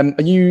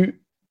 are you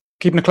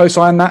keeping a close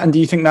eye on that? And do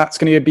you think that's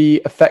going to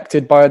be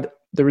affected by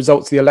the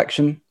results of the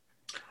election?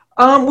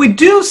 We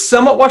do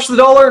somewhat watch the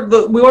dollar.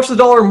 We watch the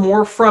dollar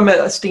more from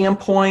a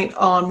standpoint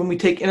on when we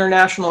take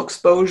international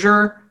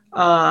exposure.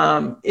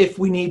 If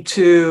we need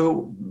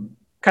to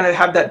kind of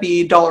have that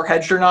be dollar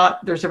hedged or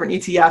not, there's different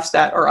ETFs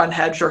that are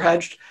unhedged or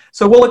hedged.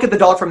 So we'll look at the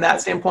dollar from that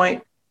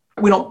standpoint.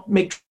 We don't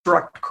make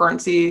direct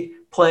currency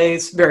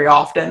plays very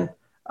often.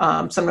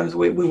 Sometimes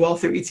we will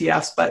through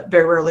ETFs, but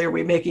very rarely are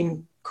we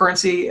making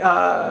currency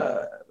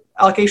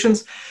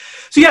allocations.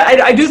 So yeah,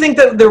 I do think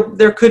that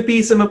there could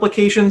be some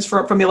implications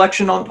from the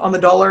election on the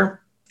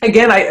dollar.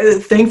 Again,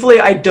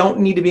 thankfully I don't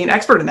need to be an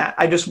expert in that.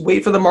 I just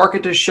wait for the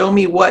market to show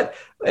me what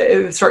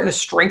is starting to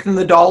strengthen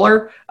the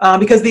dollar,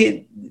 because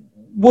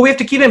what we have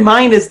to keep in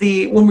mind is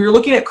when we're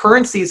looking at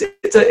currencies,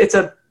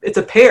 it's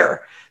a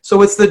pair.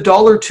 So it's the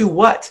dollar to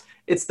what?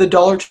 It's the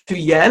dollar to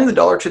yen, the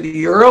dollar to the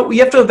euro. We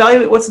have to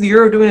evaluate what's the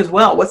euro doing as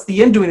well. What's the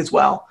yen doing as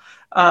well?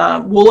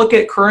 We'll look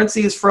at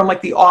currencies from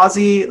like the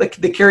Aussie, like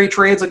the carry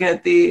trades, looking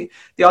at the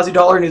Aussie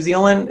dollar, New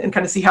Zealand, and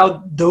kind of see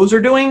how those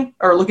are doing,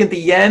 or looking at the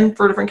yen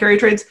for different carry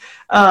trades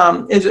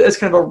as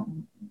kind of a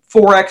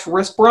Forex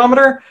risk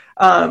barometer.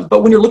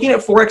 But when you're looking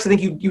at Forex, I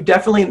think you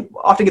definitely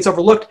often gets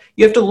overlooked.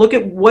 You have to look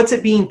at what's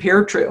it being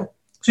paired to.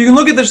 So you can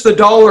look at the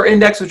dollar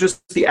index, which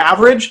is the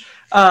average,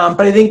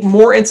 but I think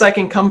more insight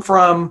can come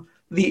from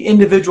the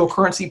individual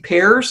currency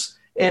pairs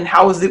and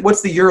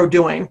what's the euro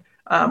doing.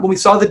 When we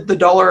saw the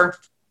dollar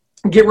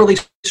get really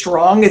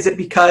strong, is it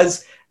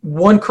because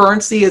one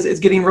currency is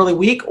getting really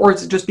weak, or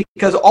is it just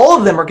because all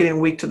of them are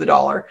getting weak to the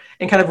dollar?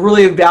 And kind of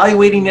really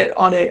evaluating it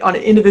on an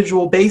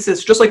individual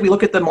basis, just like we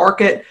look at the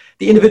market,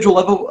 the individual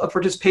level of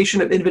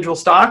participation of individual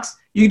stocks,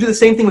 you do the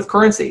same thing with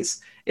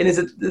currencies. And is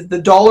it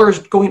the dollar is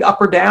going up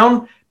or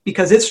down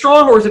because it's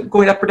strong, or is it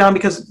going up or down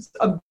because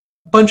a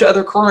bunch of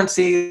other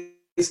currencies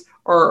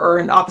are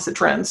in opposite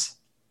trends?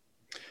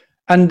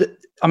 And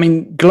I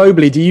mean,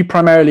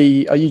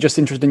 globally, are you just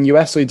interested in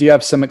US, or do you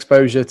have some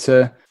exposure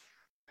to,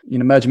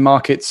 emerging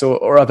markets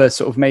or other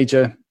sort of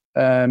major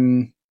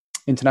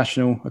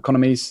international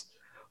economies?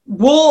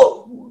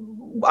 Well,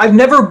 I've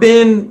never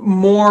been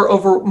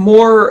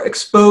more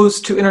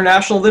exposed to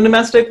international than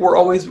domestic. We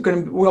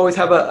always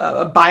have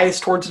a bias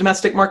towards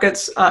domestic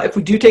markets. If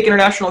we do take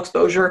international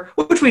exposure,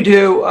 which we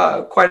do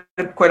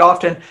quite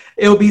often,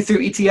 it'll be through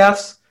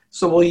ETFs.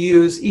 So we'll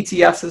use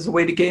ETFs as a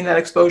way to gain that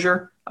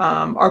exposure.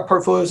 Our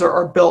portfolios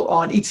are built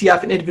on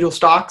ETF and individual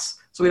stocks.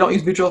 So we don't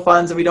use mutual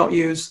funds, and we don't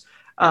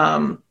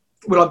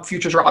have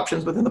futures or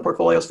options within the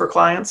portfolios for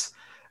clients.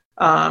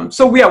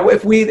 So yeah,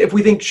 if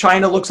we think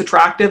China looks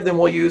attractive, then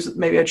we'll use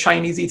maybe a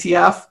Chinese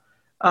ETF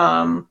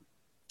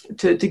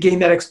to gain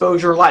that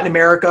exposure, Latin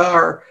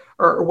America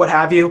or what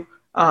have you.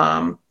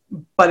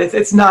 But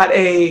it's not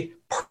a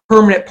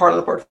permanent part of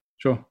the portfolio.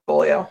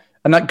 Sure.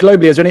 And that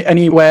globally, is there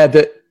anywhere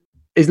that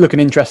is looking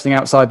interesting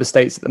outside the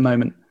States at the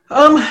moment?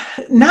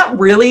 Not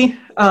really.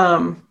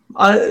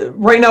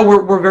 Right now,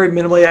 we're very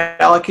minimally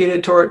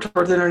allocated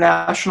towards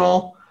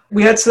international.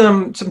 We had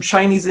some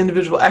Chinese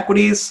individual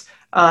equities,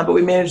 but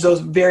we managed those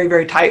very,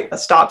 very tight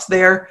stops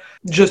there,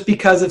 just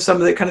because of some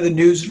of the kind of the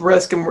news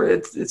risk, and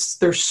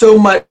there's so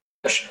much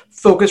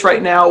focus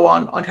right now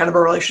on kind of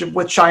our relationship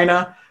with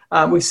China.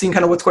 We've seen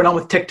kind of what's going on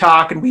with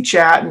TikTok and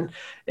WeChat,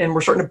 and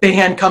we're starting to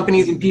ban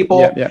companies and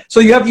people. Yeah. So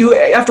you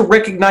have to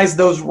recognize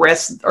those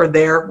risks are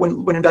there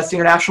when investing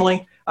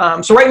internationally.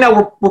 So right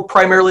now we're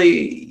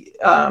primarily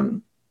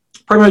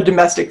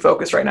domestic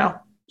focused right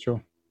now.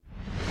 Sure.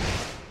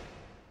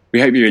 We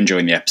hope you're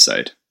enjoying the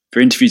episode. For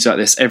interviews like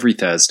this every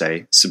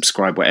Thursday,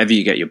 subscribe wherever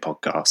you get your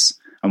podcasts.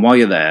 And while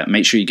you're there,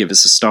 make sure you give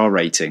us a star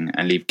rating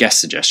and leave guest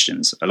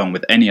suggestions along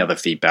with any other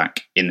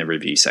feedback in the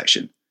review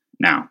section.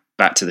 Now,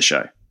 back to the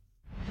show.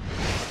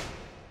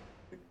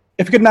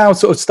 If we could now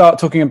sort of start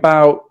talking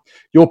about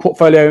your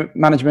portfolio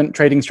management,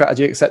 trading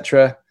strategy,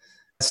 etc.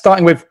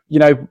 Starting with,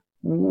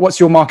 what's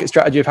your market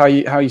strategy of how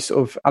you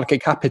sort of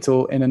allocate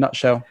capital in a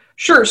nutshell?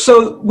 Sure.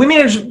 So we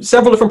manage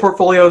several different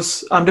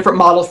portfolios, different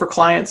models for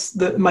clients.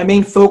 My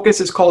main focus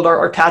is called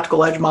our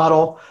tactical edge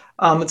model.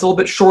 It's a little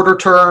bit shorter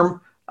term.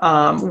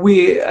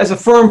 We, as a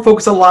firm,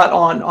 focus a lot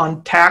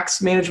on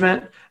tax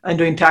management and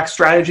doing tax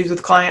strategies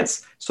with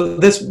clients. So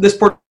this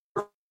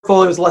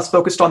portfolio is less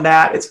focused on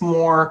that. It's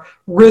more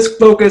risk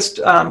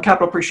focused,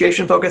 capital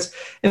appreciation focused.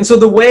 And so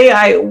the way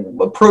I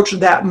approach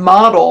that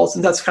model,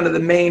 since that's kind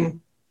of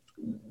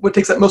what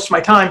takes up most of my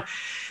time,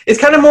 is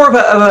kind of more of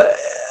a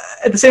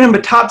at the same time,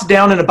 a tops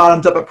down and a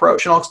bottoms up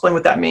approach. And I'll explain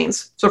what that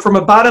means. So from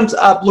a bottoms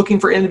up, looking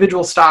for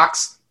individual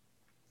stocks,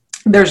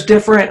 there's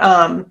different,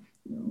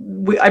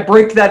 I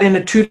break that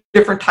into two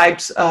different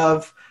types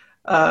of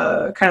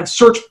kind of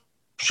search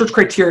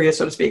criteria,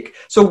 so to speak.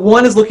 So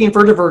one is looking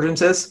for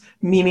divergences,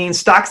 meaning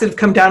stocks that have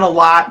come down a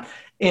lot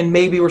and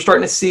maybe we're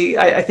starting to see,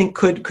 I think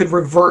could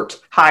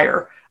revert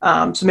higher.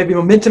 So maybe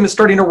momentum is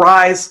starting to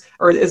rise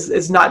or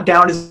is not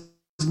down as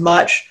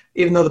much,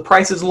 even though the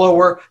price is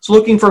lower. So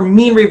looking for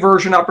mean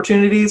reversion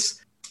opportunities.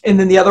 And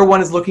then the other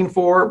one is looking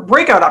for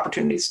breakout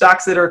opportunities,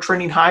 stocks that are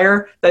trending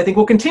higher that I think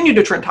will continue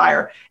to trend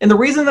higher. And the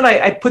reason that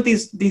I put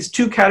these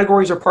two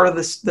categories are part of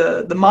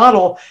the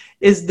model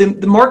is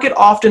the market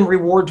often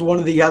rewards one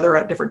or the other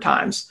at different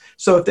times.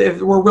 So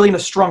if we're really in a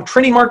strong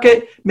trending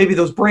market, maybe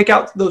those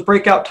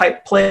breakout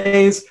type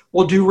plays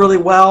will do really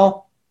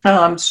well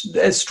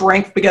as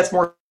strength begets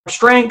more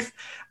strength.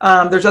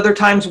 There's other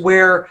times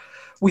where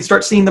we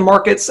start seeing the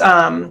markets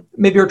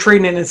maybe are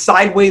trading in a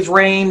sideways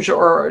range,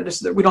 or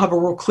just we don't have a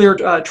real clear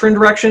trend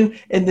direction,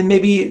 and then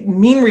maybe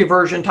mean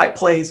reversion type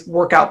plays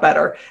work out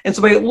better. And so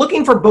by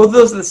looking for both of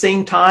those at the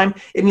same time,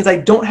 it means I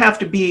don't have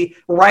to be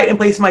right and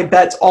place my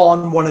bets all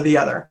on one or the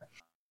other.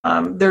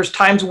 There's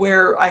times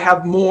where I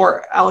have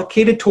more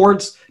allocated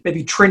towards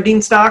maybe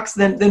trending stocks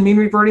than mean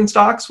reverting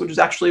stocks, which is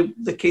actually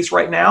the case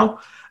right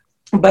now.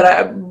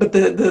 But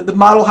the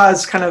model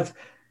has kind of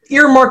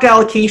earmarked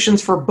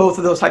allocations for both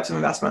of those types of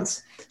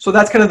investments. So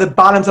that's kind of the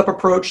bottoms up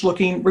approach,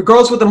 looking,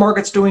 regardless of what the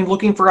market's doing,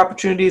 looking for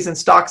opportunities in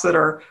stocks that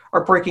are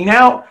breaking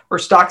out or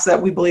stocks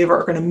that we believe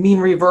are going to mean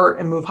revert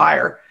and move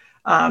higher.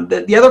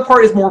 The other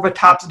part is more of a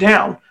tops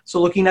down.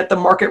 So looking at the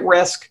market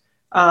risk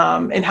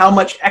and how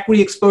much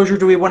equity exposure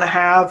do we want to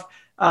have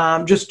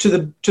just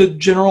to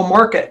general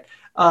market.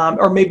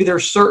 Or maybe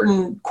there's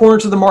certain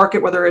corners of the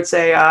market, whether it's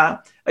a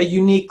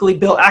uniquely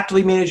built,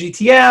 actively managed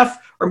ETF,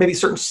 or maybe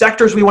certain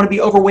sectors we want to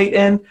be overweight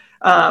in.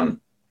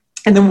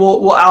 And then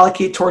we'll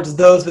allocate towards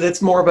those, but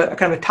it's more of a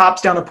kind of a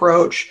tops-down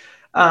approach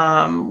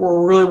where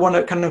we really want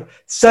to kind of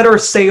set our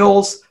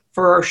sails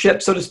for our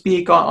ship, so to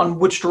speak, on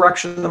which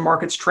direction the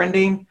market's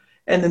trending.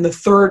 And then the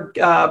third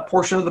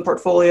portion of the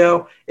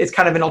portfolio is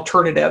kind of in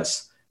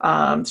alternatives.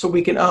 So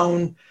we can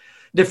own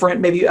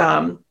different maybe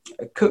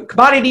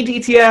commodity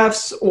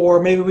ETFs,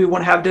 or maybe we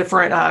want to have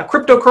different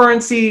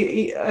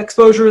cryptocurrency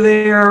exposure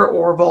there,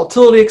 or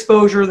volatility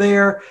exposure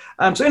there.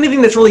 So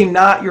anything that's really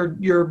not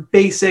your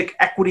basic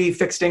equity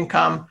fixed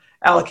income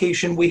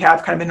allocation, we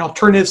have kind of an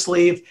alternative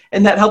sleeve,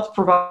 and that helps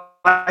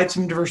provide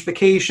some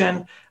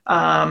diversification,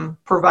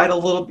 provide a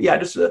little,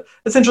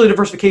 essentially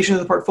diversification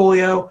of the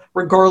portfolio,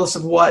 regardless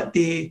of what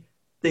the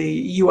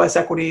U.S.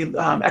 equity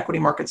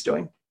market's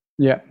doing.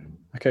 Yeah.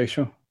 Okay.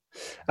 Sure.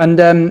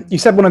 And you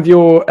said one of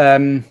your,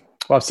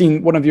 I've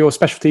seen one of your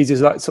specialties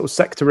is like sort of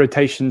sector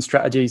rotation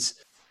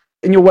strategies.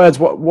 In your words,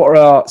 what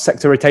are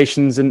sector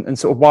rotations and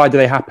sort of why do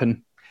they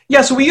happen?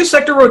 Yeah, so we use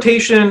sector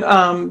rotation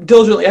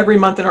diligently every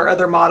month in our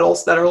other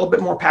models that are a little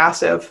bit more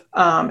passive.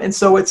 And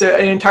so it's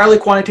an entirely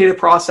quantitative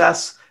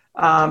process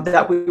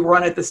that we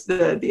run at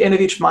the end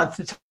of each month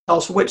to tell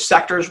us which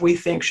sectors we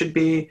think should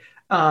be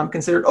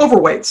considered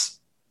overweights.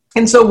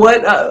 And so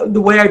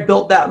the way I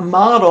built that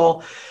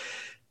model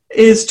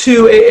is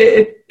to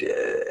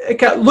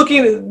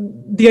looking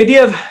at the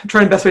idea of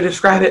trying the best way to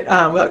describe it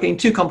without getting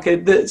too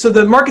complicated. So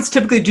the markets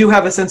typically do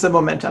have a sense of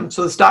momentum.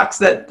 So the stocks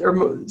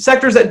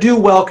sectors that do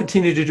well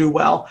continue to do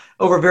well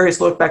over various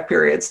look back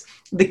periods.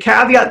 The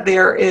caveat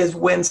there is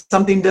when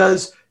something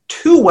does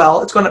too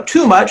well, it's gone up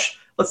too much.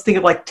 Let's think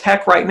of like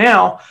tech right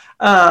now.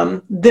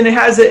 Then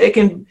it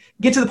can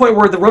get to the point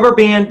where the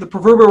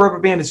proverbial rubber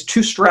band is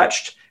too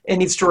stretched and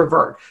needs to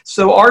revert.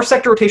 So our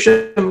sector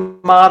rotation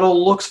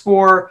model looks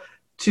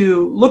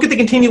to look at the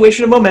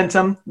continuation of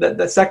momentum, that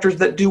the sectors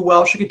that do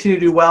well should continue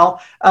to do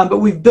well. But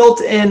we've built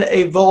in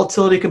a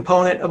volatility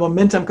component, a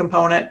momentum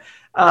component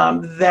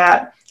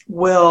that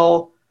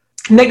will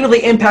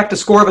negatively impact the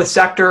score of a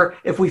sector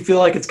if we feel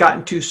like it's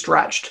gotten too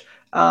stretched.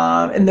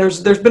 And there's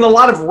been a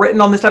lot of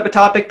written on this type of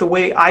topic. The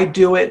way I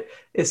do it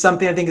is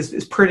something I think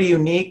is pretty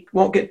unique.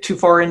 Won't get too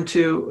far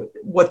into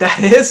what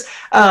that is.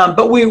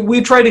 But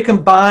we try to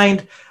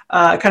combine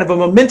kind of a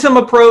momentum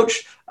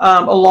approach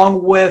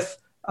along with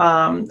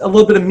a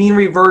little bit of mean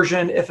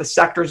reversion if a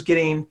sector is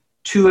getting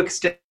too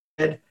extended,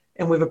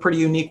 and we have a pretty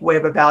unique way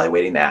of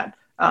evaluating that.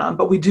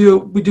 But we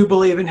do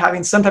believe in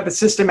having some type of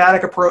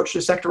systematic approach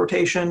to sector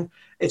rotation.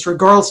 It's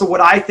regardless of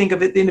what I think of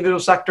the individual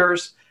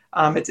sectors.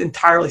 It's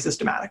entirely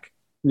systematic.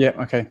 Yeah.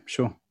 Okay.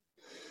 Sure.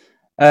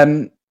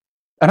 And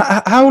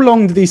how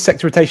long do these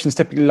sector rotations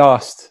typically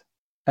last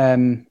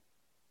when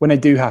they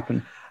do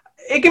happen?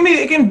 It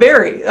can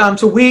vary.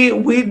 So we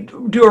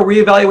do a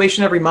reevaluation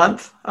every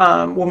month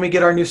when we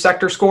get our new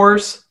sector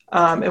scores,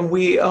 and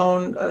we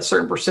own a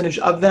certain percentage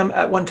of them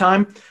at one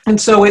time.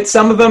 And so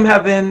some of them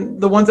have been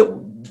the ones that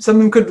some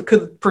of them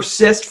could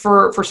persist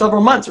for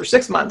several months or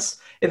 6 months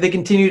if they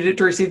continue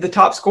to receive the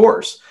top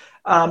scores.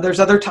 There's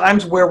other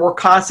times where we're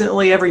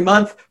constantly every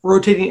month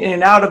rotating in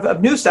and out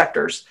of new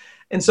sectors.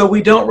 And so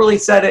we don't really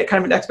set it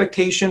kind of an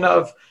expectation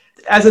of,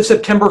 as of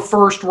September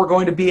 1st, we're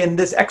going to be in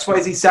this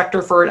XYZ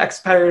sector for an X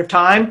period of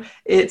time.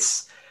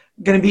 It's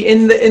going to be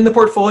in the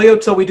portfolio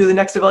till we do the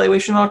next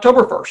evaluation on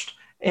October 1st.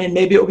 And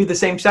maybe it will be the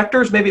same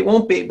sectors, maybe it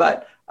won't be,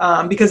 but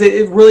because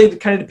it really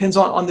kind of depends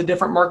on the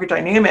different market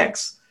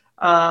dynamics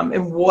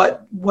and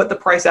what the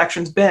price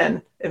action's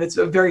been. If it's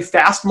a very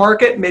fast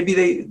market,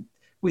 maybe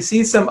we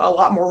see a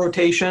lot more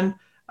rotation.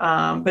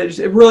 But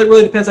it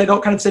really depends. I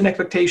don't kind of set an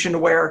expectation to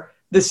where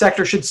this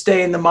sector should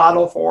stay in the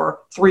model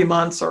for 3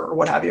 months or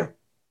what have you.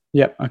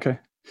 Yeah. Okay.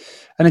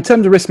 And in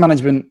terms of risk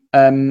management,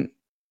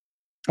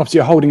 obviously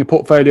you're holding a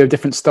portfolio of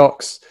different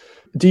stocks.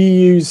 Do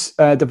you use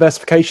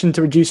diversification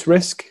to reduce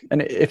risk?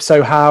 And if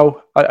so,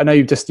 how? I know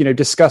you've just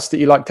discussed that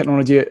you like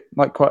technology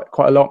like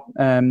quite a lot.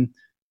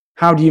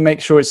 How do you make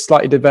sure it's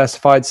slightly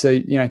diversified so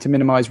to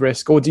minimize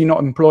risk, or do you not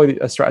employ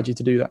a strategy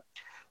to do that?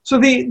 So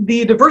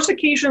the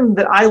diversification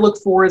that I look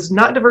for is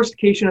not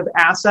diversification of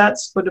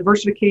assets, but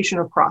diversification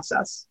of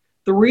process.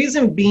 The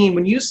reason being,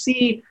 when you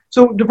see,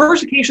 so the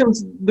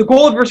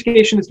goal of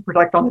diversification is to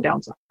protect on the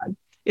downside.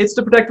 It's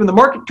to protect when the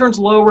market turns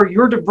lower,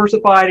 you're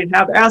diversified and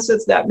have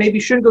assets that maybe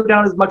shouldn't go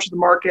down as much as the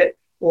market,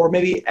 or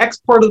maybe X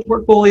part of the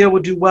portfolio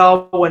would do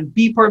well when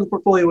B part of the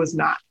portfolio is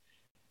not.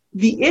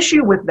 The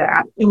issue with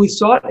that, and we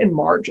saw it in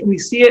March, and we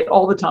see it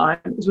all the time,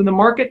 is when the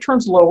market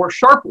turns lower,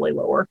 sharply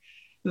lower,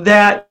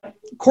 that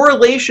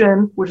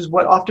correlation, which is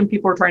what often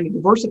people are trying to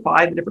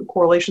diversify, the different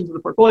correlations of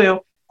the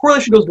portfolio,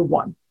 correlation goes to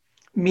 1,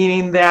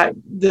 meaning that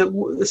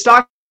the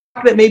stock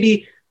that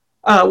maybe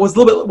was a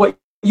little bit what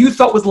you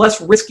thought was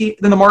less risky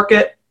than the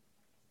market,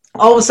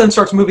 all of a sudden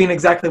starts moving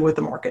exactly with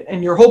the market.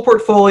 And your whole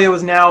portfolio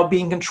is now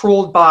being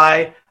controlled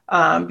by,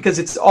 because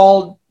it's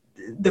all,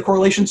 the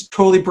correlations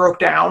totally broke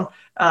down,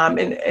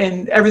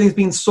 and everything's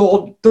being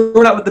sold,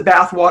 thrown out with the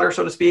bathwater,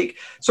 so to speak.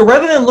 So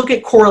rather than look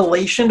at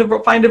correlation to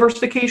find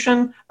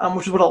diversification,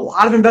 which is what a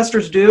lot of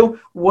investors do,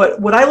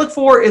 what I look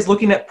for is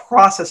looking at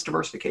process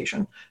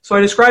diversification. So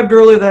I described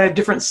earlier that I have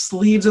different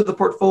sleeves of the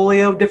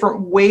portfolio,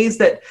 different ways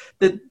that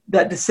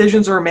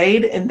decisions are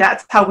made, and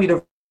that's how we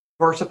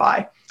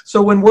diversify.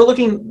 So when we're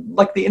looking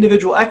like the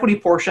individual equity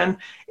portion,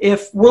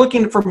 if we're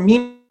looking for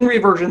mean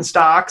reversion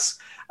stocks,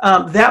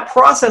 that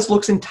process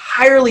looks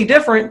entirely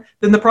different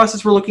than the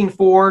process we're looking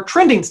for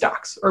trending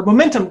stocks or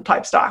momentum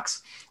type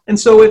stocks. And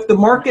so if the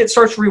market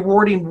starts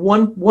rewarding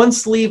one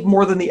sleeve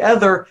more than the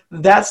other,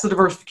 that's the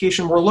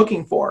diversification we're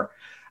looking for.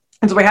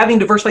 And so by having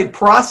diversified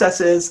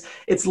processes,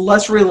 it's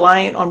less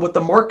reliant on what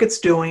the market's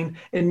doing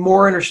and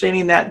more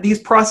understanding that these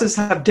processes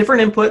have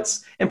different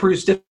inputs and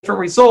produce different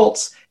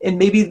results. And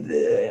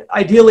maybe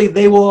ideally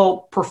they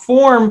will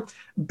perform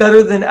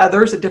better than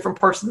others at different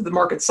parts of the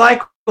market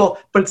cycle,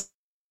 but it's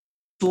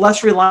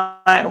less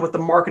reliant on what the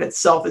market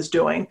itself is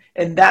doing.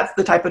 And that's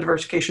the type of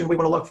diversification we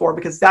want to look for,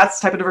 because that's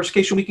the type of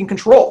diversification we can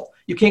control.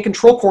 You can't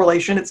control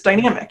correlation, it's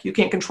dynamic. You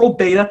can't control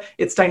beta,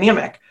 it's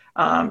dynamic.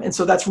 And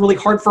so that's really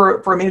hard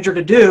for a manager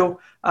to do,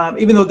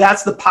 even though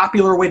that's the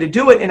popular way to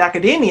do it in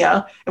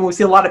academia. And we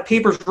see a lot of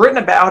papers written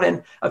about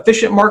an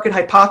efficient market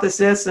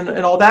hypothesis and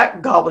all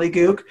that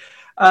gobbledygook.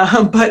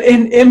 But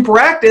in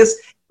practice,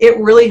 it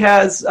really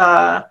has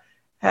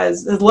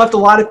left a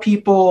lot of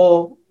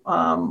people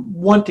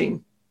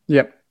wanting.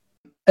 Yep.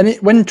 And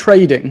when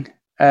trading,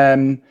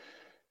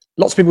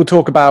 lots of people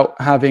talk about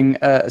having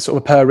a sort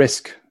of per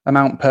risk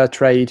amount per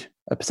trade,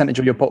 a percentage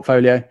of your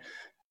portfolio.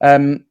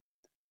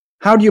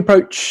 How do you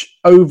approach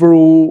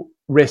overall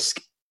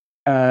risk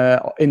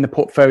in the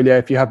portfolio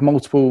if you have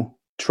multiple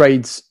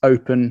trades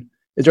open?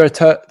 Is there a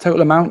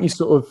total amount you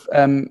sort of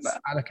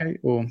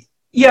allocate? Or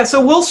yeah,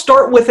 so we'll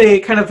start with a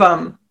kind of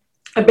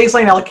a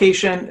baseline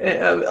allocation,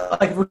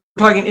 like if we're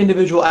talking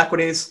individual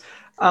equities,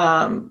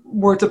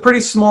 where it's a pretty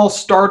small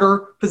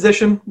starter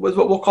position, was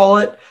what we'll call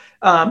it,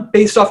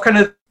 based off kind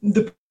of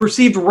the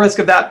perceived risk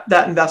of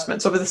that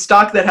investment. So for the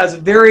stock that's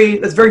very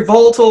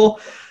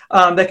volatile,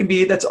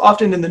 that's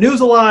often in the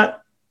news a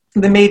lot,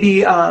 then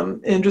maybe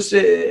and just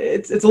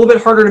it's a little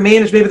bit harder to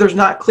manage. Maybe there's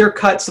not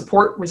clear-cut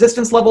support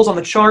resistance levels on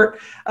the chart.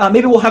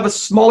 Maybe we'll have a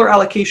smaller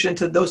allocation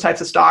to those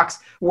types of stocks,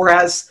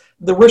 whereas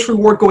the risk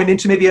reward going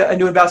into maybe a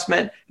new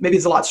investment maybe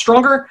is a lot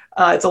stronger.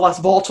 It's a less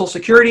volatile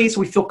security,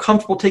 so we feel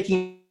comfortable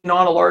taking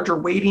on a larger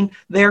weighting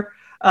there.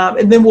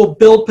 And then we'll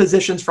build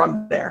positions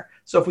from there.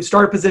 So if we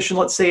start a position,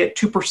 let's say at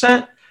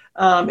 2%,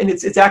 and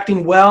it's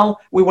acting well,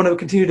 we want to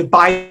continue to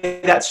buy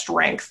that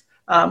strength.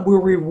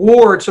 We'll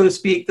reward, so to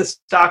speak, the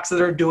stocks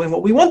that are doing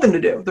what we want them to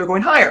do. They're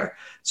going higher.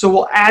 So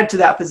we'll add to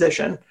that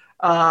position.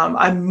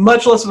 I'm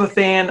much less of a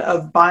fan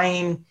of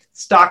buying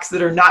stocks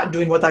that are not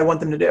doing what I want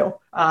them to do.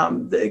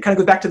 It kind of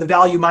goes back to the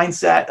value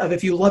mindset of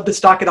if you love the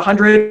stock at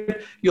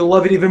 100, you'll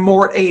love it even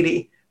more at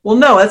 80. Well,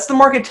 no, that's the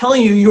market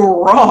telling you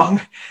you're wrong.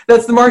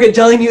 That's the market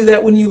telling you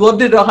that when you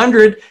loved it at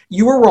 100,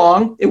 you were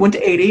wrong. It went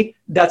to 80.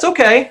 That's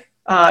okay.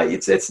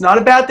 It's not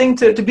a bad thing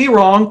to be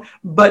wrong,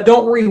 but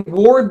don't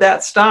reward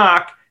that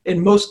stock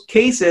in most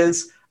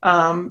cases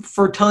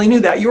for telling you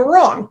that you were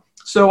wrong.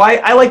 So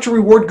I like to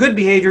reward good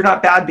behavior,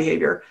 not bad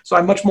behavior. So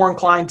I'm much more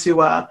inclined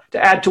to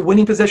add to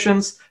winning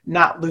positions,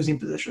 not losing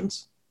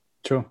positions.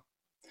 Sure.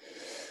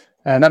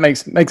 And that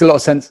makes a lot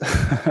of sense.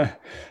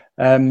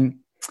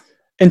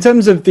 In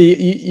terms of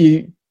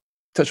you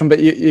touched on, but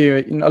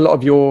a lot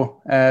of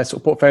your sort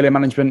of portfolio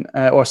management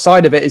or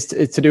side of it is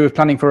to do with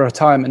planning for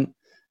retirement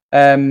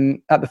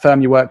at the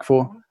firm you work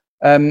for.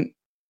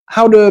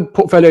 How do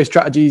portfolio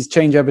strategies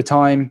change over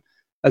time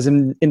as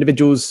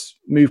individuals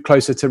move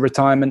closer to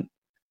retirement?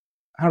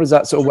 How does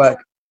that sort of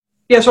work?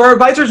 Yeah, so our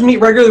advisors meet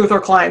regularly with our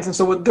clients, and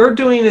so what they're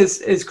doing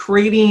is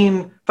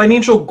creating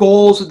financial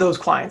goals with those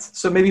clients.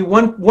 So maybe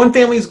one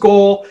family's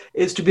goal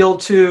is to be able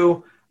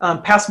to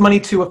pass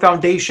money to a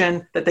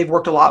foundation that they've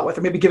worked a lot with,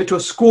 or maybe give it to a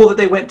school that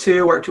they went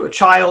to, or to a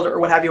child, or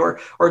what have you, or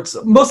it's,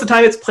 most of the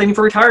time it's planning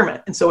for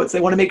retirement, and so they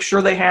want to make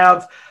sure they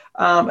have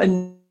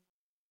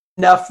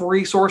enough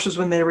resources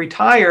when they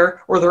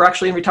retire, or they're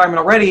actually in retirement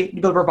already, to be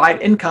able to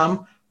provide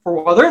income for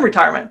while they're in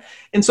retirement.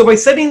 And so by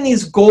setting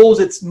these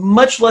goals, it's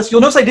much less, you'll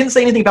notice I didn't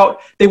say anything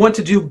about they want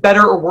to do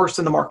better or worse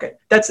than the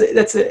market. That's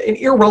an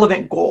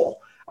irrelevant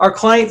goal. Our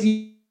clients,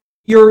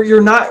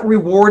 you're not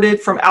rewarded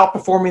from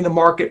outperforming the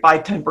market by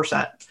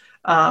 10%.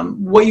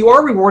 What you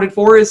are rewarded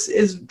for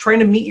is trying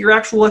to meet your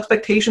actual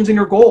expectations and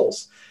your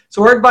goals.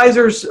 So our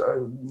advisors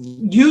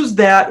use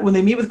that when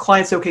they meet with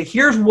clients, say, okay,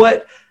 here's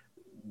what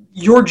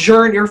your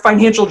journey, your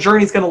financial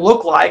journey is going to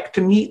look like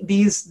to meet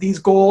these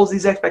goals,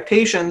 these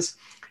expectations.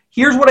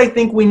 Here's what I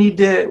think we need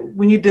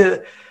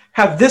to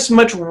have this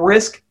much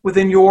risk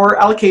within your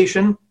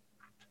allocation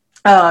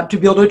to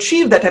be able to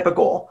achieve that type of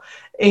goal.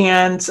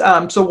 And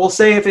so we'll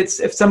say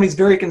if somebody's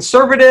very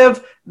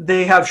conservative,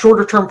 they have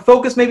shorter term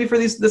focus maybe for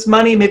this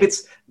money. Maybe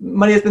it's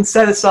money that's been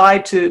set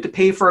aside to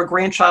pay for a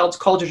grandchild's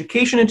college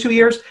education in 2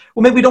 years.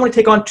 Well, maybe we don't want to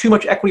take on too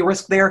much equity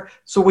risk there.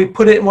 So we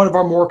put it in one of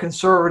our more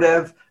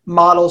conservative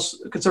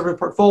models, conservative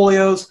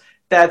portfolios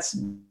that's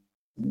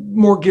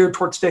more geared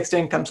towards fixed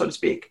income, so to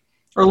speak,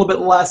 or a little bit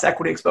less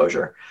equity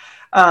exposure.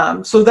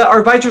 So that our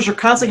advisors are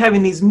constantly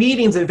having these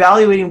meetings,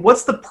 evaluating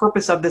what's the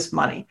purpose of this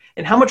money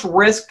and how much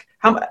risk,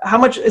 how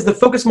much is the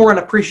focus more on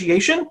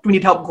appreciation? Do we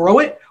need to help grow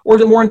it? Or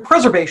is it more on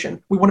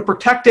preservation? We want to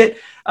protect it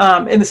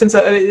in the sense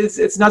that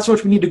it's not so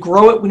much we need to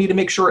grow it, we need to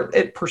make sure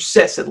it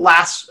persists, it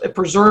lasts, it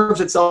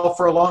preserves itself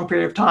for a long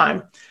period of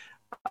time.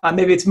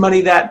 Maybe it's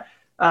money that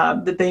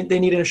they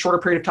need in a shorter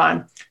period of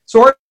time.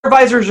 So our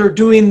advisors are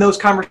doing those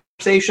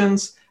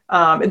conversations.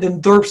 And then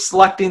they're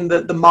selecting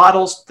the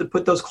models to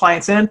put those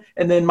clients in.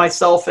 And then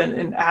myself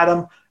and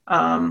Adam,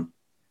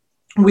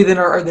 we then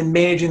are then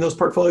managing those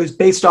portfolios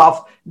based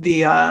off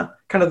the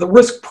kind of the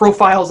risk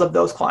profiles of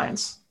those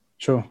clients.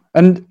 Sure.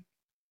 And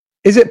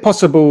is it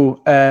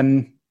possible,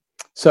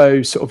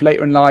 so sort of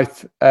later in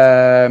life,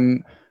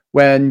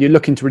 when you're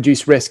looking to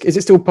reduce risk, is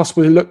it still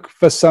possible to look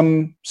for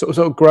some sort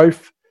of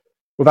growth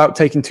without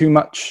taking too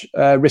much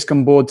risk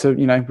on board to,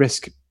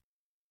 risk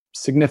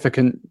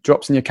significant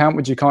drops in your account,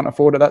 which you can't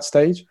afford at that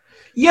stage?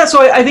 Yeah,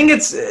 so I think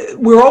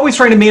we're always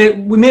trying to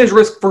manage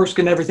risk first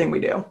in everything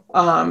we do.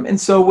 And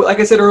so, like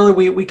I said earlier,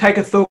 we take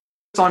a focus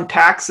on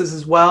taxes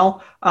as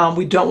well.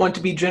 We don't want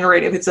to be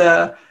generating, if it's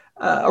a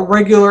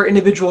regular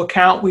individual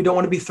account, we don't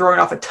want to be throwing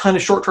off a ton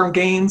of short-term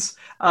gains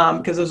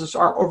because those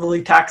aren't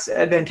overly tax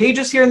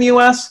advantageous here in the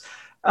US.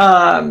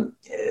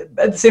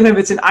 At the same time, if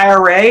it's an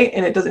IRA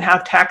and it doesn't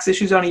have tax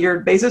issues on a year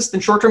basis, then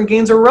short-term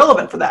gains are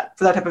relevant for that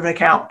type of an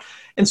account.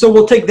 And so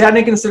we'll take that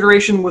into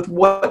consideration with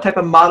what type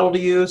of model to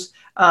use,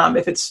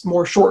 if it's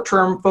more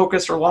short-term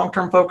focused or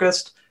long-term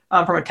focused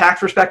from a tax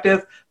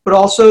perspective, but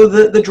also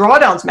the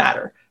drawdowns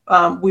matter.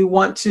 We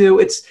want to,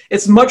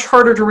 it's much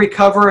harder to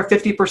recover a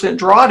 50%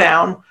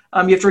 drawdown.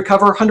 You have to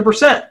recover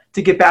 100%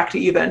 to get back to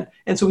even.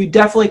 And so we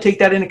definitely take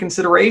that into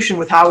consideration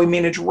with how we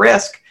manage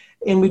risk.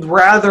 And we'd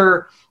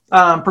rather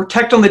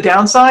protect on the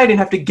downside and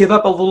have to give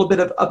up a little bit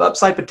of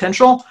upside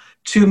potential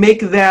to make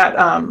that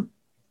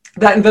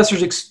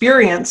investor's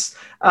experience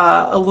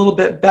a little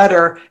bit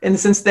better, in the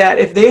sense that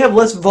if they have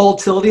less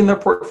volatility in their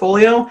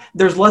portfolio,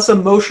 there's less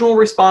emotional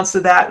response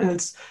to that.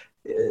 And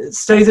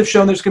studies have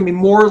shown there's going to be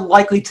more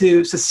likely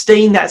to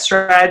sustain that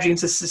strategy and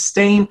to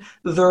sustain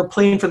their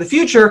plan for the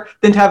future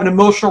than to have an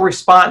emotional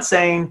response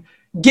saying,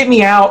 get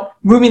me out,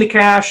 move me to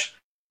cash.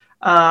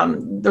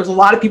 There's a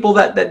lot of people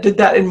that did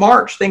that in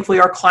March. Thankfully,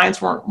 our clients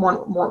weren't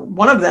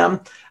one of them,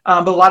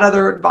 but a lot of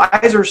other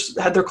advisors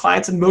had their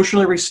clients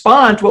emotionally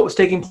respond to what was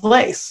taking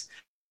place.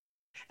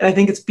 And I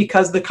think it's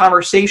because the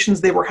conversations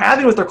they were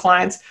having with their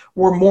clients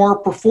were more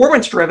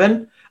performance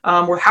driven,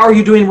 or how are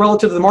you doing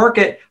relative to the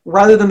market,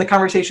 rather than the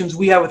conversations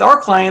we have with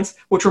our clients,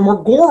 which are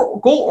more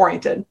goal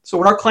oriented. So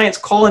when our clients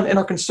call in and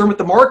are concerned with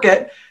the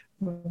market,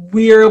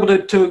 we are able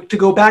to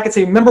go back and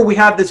say, remember, we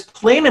have this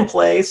plan in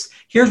place.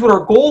 Here's what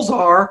our goals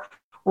are.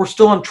 We're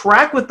still on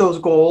track with those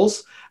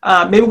goals.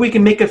 Maybe we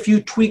can make a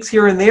few tweaks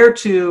here and there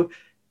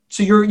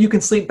so you can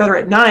sleep better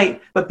at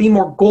night, but being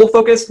more goal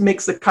focused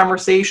makes the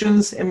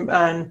conversations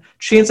and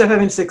chance of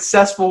having a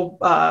successful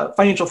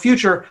financial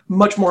future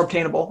much more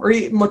obtainable, or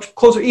much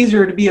closer,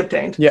 easier to be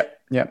obtained. Yeah.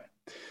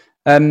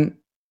 And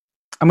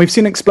we've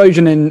seen an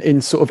explosion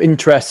in sort of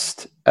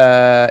interest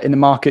in the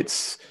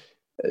markets,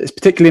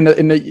 particularly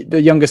in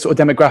the younger sort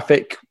of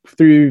demographic,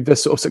 through the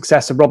sort of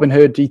success of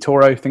Robinhood,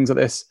 eToro, things like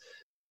this.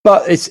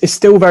 But it's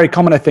still very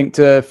common, I think,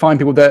 to find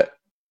people that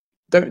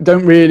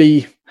don't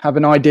really have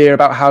an idea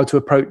about how to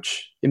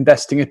approach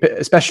investing,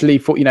 especially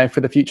for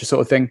the future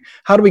sort of thing.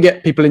 How do we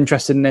get people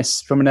interested in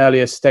this from an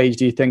earlier stage,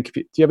 do you think?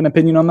 Do you have an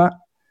opinion on that?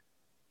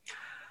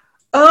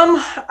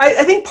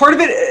 I think part of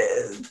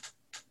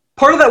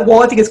that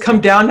wall, I think, has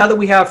come down now that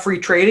we have free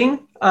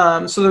trading.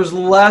 So there's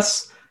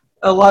less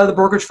a lot of the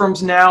brokerage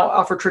firms now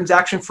offer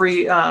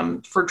transaction-free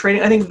for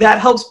trading. I think that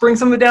helps bring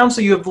some of it down.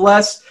 So you have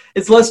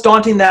it's less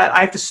daunting that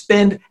I have to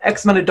spend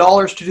X amount of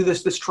dollars to do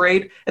this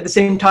trade. At the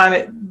same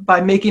time,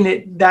 by making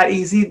it that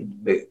easy,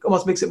 it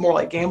almost makes it more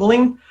like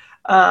gambling.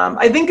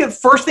 I think the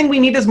first thing we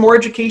need is more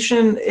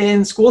education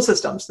in school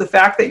systems. The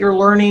fact that you're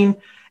learning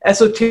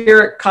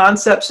esoteric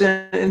concepts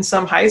in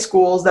some high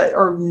schools that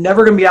are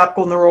never going to be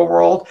applicable in the real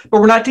world,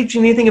 but we're not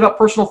teaching anything about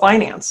personal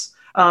finance.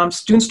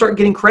 Students start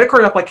getting credit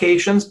card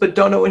applications, but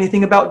don't know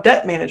anything about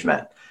debt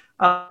management.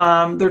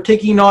 They're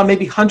taking on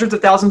maybe hundreds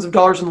of thousands of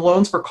dollars in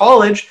loans for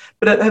college,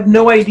 but have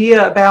no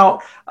idea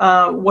about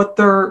what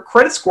their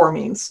credit score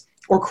means.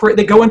 Or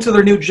they go into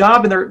their new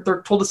job and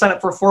they're told to sign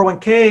up for a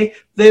 401k.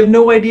 They have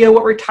no idea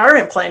what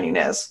retirement planning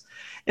is.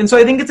 And so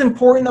I think it's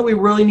important that we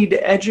really need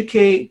to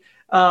educate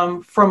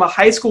from a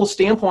high school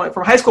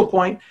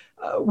point,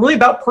 really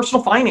about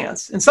personal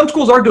finance. And some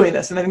schools are doing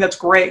this, and I think that's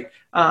great.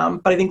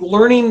 But I think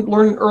learning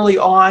early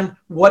on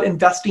what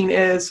investing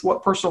is,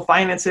 what personal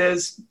finance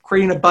is,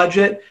 creating a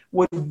budget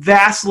would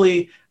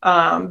vastly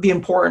be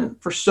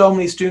important for so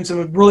many students and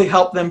would really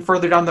help them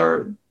further down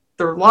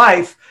their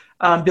life,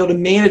 be able to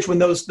manage when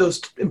those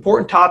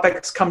important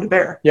topics come to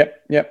bear.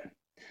 Yep.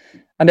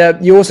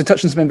 And you also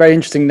touched on something very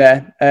interesting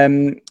there.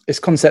 This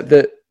concept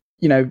that,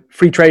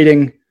 free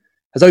trading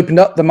has opened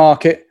up the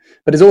market,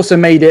 but has also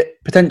made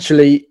it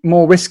potentially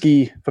more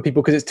risky for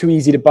people because it's too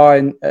easy to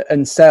buy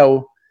and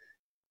sell.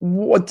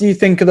 What do you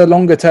think are the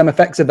longer term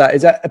effects of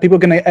that? Are people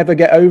going to ever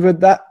get over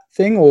that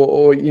thing,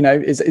 or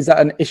is that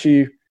an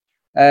issue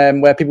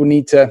where people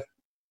need to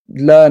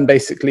learn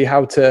basically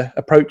how to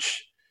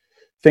approach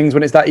things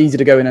when it's that easy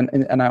to go in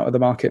and out of the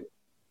market?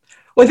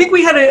 Well, I think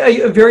we had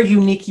a very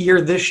unique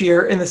year this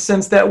year in the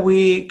sense that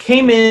we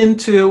came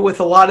into with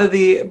a lot of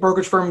the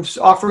brokerage firms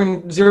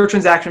offering zero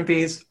transaction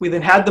fees. We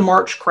then had the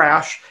March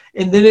crash,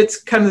 and then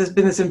it's kind of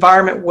been this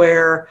environment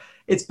where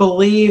it's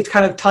believed,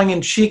 kind of tongue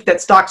in cheek,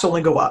 that stocks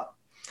only go up.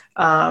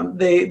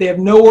 They have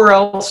nowhere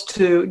else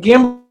to,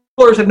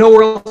 gamblers have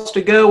nowhere else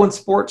to go when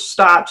sports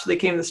stops. So they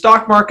came to the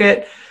stock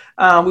market.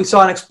 We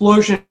saw an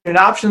explosion in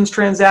options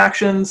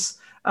transactions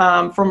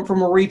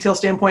from a retail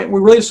standpoint.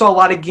 We really saw a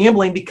lot of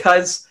gambling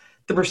because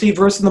the perceived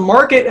risk in the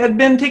market had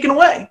been taken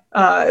away.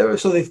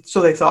 So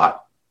they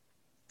thought,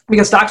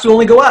 because stocks would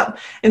only go up.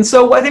 And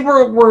so I think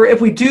we're if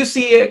we do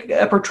see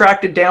a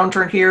protracted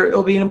downturn here,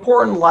 it'll be an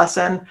important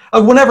lesson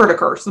of whenever it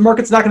occurs. The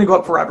market's not going to go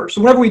up forever.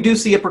 So whenever we do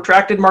see a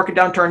protracted market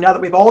downturn, now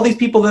that we have all these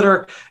people that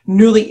are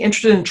newly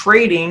interested in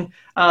trading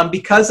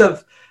because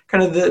of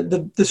kind of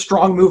the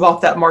strong move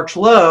off that March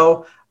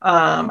low,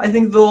 I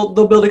think they'll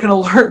be able to kind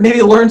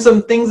of learn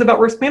some things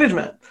about risk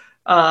management,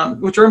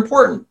 which are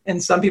important.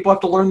 And some people have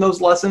to learn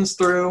those lessons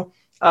through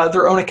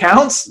their own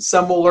accounts.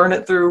 Some will learn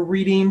it through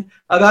reading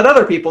about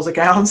other people's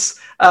accounts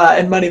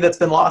and money that's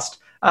been lost.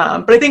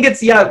 But I think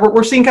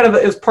we're seeing kind of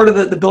as part of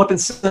the build-up in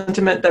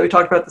sentiment that we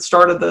talked about at the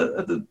start of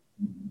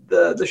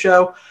the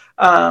show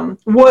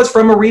was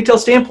from a retail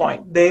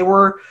standpoint. They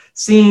were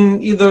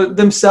seeing either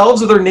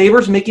themselves or their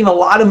neighbors making a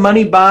lot of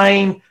money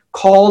buying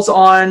calls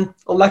on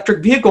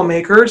electric vehicle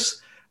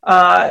makers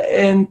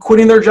and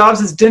quitting their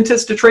jobs as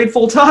dentists to trade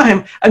full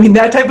time. I mean,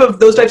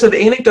 those types of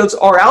anecdotes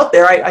are out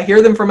there. I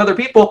hear them from other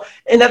people,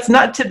 and that's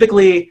not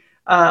typically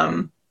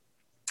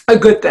a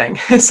good thing.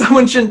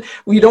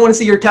 You don't want to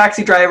see your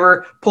taxi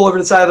driver pull over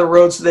to the side of the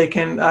road so they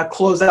can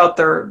close out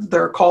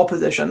their call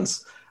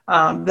positions.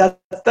 That's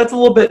a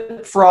little bit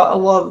of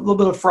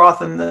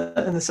froth in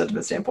the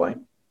sentiment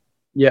standpoint.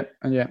 Yeah.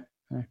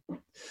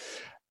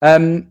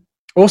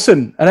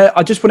 Awesome. And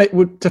I just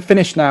wanted to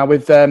finish now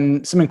with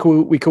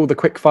something we call the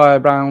quick fire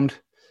round.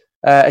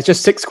 It's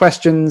just 6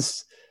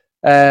 questions.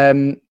 You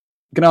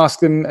can ask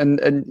them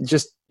and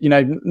just,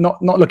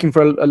 not looking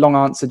for a long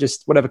answer,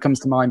 just whatever comes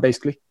to mind,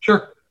 basically.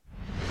 Sure.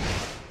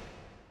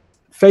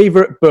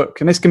 Favorite book?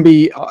 And this can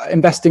be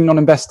investing,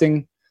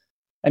 non-investing,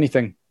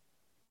 anything.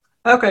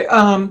 Okay.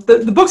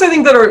 The books I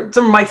think that are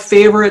some of my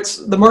favorites,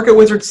 the Market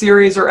Wizard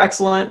series are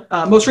excellent.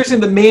 Most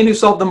recently, The Man Who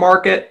Solved the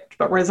Market,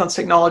 about Renaissance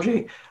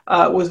technology,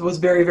 was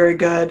very, very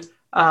good.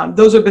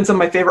 Those have been some of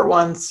my favorite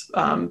ones.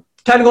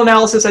 Technical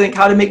Analysis, I think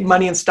How to Make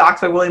Money in Stocks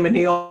by William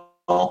McNeil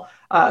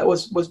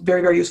was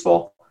very, very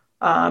useful.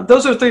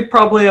 Those are 3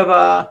 probably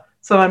of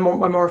some of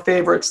my more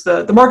favorites.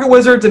 The Market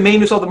Wizards, The Man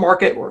Who Solved the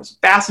Market were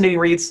fascinating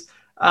reads,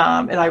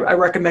 and I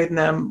recommend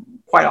them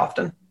quite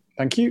often.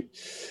 Thank you.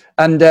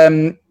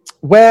 And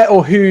where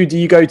or who do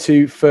you go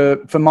to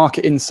for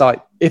market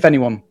insight, if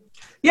anyone?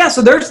 Yeah,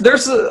 so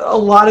there's a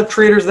lot of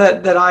traders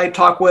that I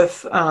talk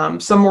with,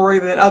 some more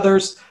than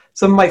others.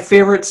 Some of my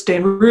favorites: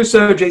 Dan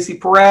Russo, JC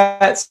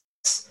Peretz,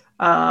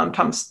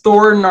 Thomas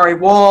Thornton, Ari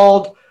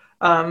Wald,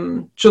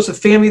 Joseph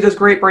Family does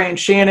great, Brian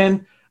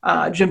Shannon,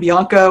 Jim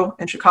Bianco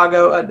in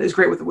Chicago is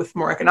great with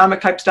more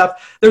economic type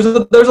stuff. There's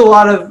a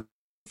lot of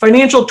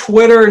financial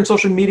Twitter and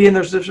social media, and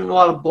there's a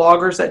lot of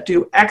bloggers that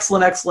do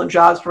excellent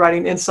jobs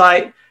providing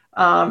insight.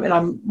 And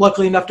I'm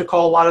lucky enough to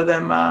call a lot of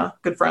them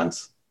good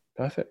friends.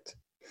 Perfect.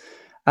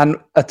 And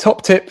a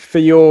top tip for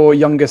your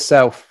younger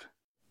self?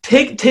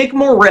 Take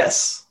more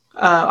risks.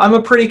 I'm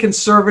a pretty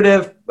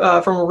conservative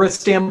from a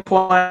risk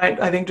standpoint.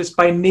 I think just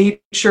by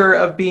nature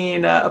of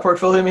being a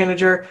portfolio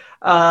manager,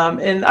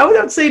 and I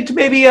would say to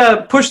maybe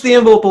push the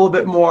envelope a little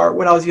bit more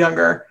when I was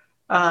younger.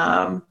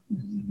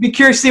 Be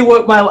curious to see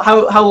what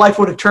how life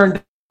would have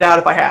turned out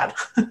if I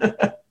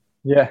had.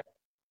 Yeah.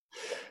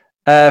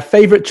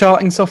 Favorite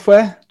charting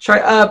software?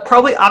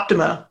 Probably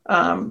Optima.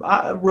 I'm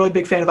a really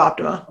big fan of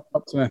Optima.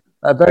 Optima.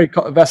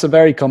 That's a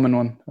very common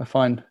one. I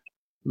find a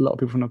lot of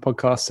people from the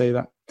podcast say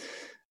that.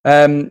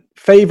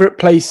 Favorite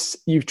place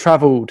you've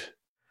traveled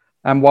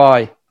and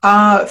why?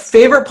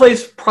 Favorite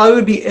place probably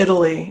would be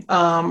Italy.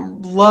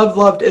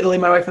 Loved Italy.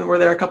 My wife and I were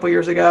there a couple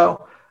years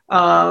ago.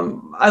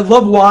 I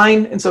love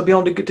wine, and so being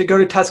able to go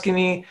to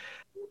Tuscany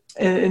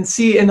and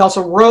see, and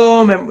also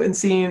Rome, and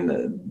seeing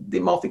the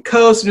Amalfi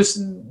Coast. Just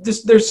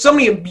there's so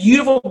many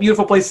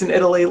beautiful places in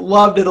Italy.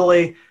 Loved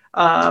Italy.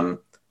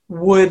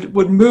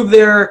 Would move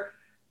there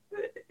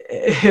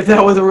if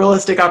that was a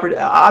realistic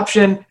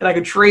option, and I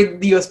could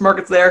trade the U.S.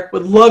 markets there.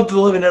 Would love to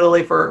live in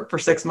Italy for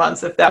 6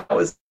 months if that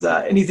was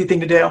an easy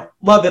thing to do.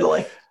 Love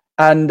Italy.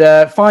 And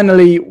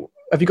finally,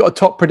 have you got a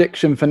top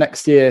prediction for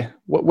next year?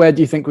 Where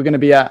do you think we're going to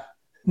be at?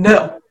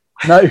 No.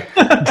 No.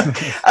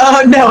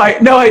 No, I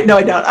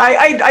don't.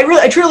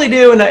 I truly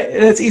do, and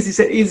it's easy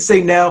to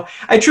say no.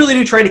 I truly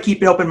do try to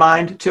keep an open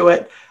mind to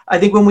it. I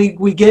think when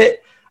we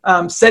get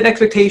set an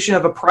expectation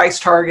of a price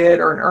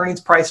target or an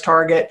earnings price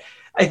target,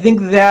 I think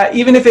that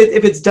even if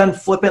it's done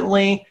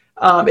flippantly,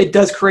 it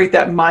does create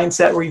that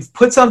mindset where you've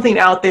put something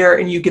out there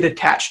and you get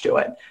attached to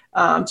it.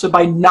 So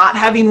by not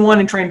having one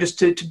and trying just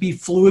to be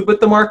fluid with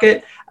the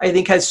market, I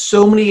think has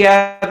so many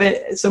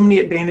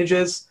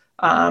advantages.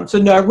 So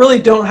no, I really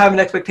don't have an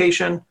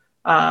expectation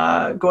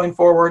going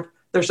forward.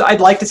 I'd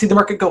like to see the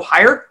market go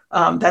higher.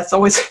 That's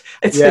always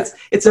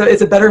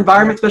it's a better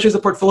environment, especially as a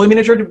portfolio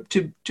manager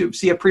to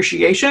see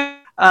appreciation.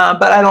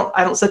 But I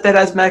don't set that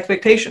as my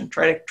expectation.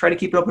 Try to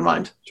keep an open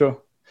mind. Sure.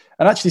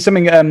 And actually,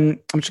 something I'm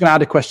just going to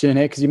add a question in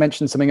here because you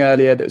mentioned something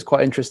earlier that was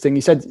quite interesting.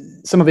 You said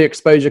some of the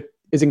exposure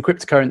is in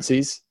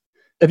cryptocurrencies.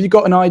 Have you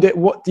got an idea?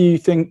 What do you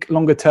think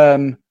longer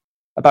term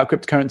about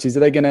cryptocurrencies?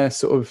 Are they going to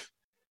sort of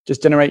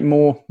just generate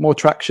more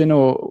traction,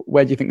 or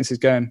where do you think this is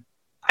going?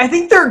 I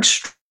think they're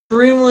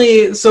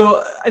extremely.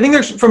 So I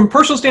think from a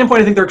personal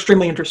standpoint, I think they're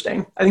extremely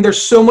interesting. I think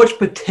there's so much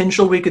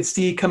potential we could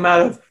see come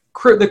out of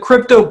the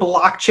crypto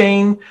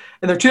blockchain,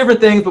 and they're two different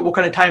things, but we'll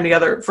kind of tie them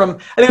together. I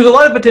think there's a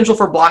lot of potential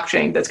for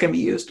blockchain that's going to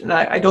be used, and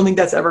I don't think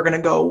that's ever going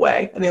to go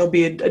away. I think it'll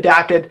be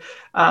adapted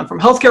from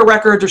healthcare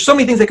records. There's so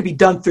many things that could be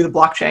done through the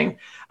blockchain.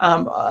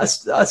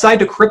 Aside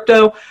to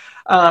crypto,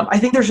 I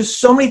think there's just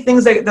so many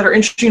things that are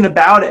interesting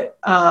about it.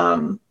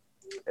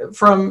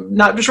 From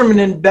not just from an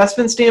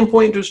investment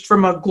standpoint, just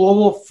from a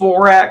global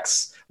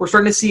forex, we're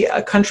starting to see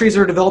countries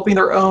are developing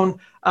their own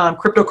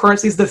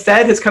cryptocurrencies. The U.S.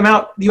 Fed has come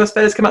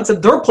out and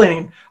said they're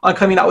planning on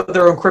coming out with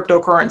their own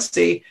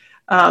cryptocurrency.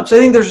 So I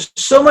think there's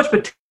so much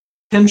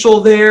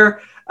potential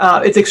there.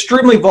 It's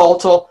extremely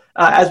volatile,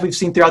 as we've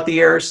seen throughout the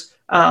years.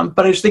 But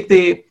I just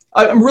think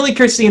I'm really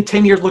curious to see in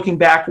 10 years looking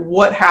back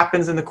what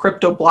happens in the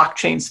crypto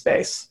blockchain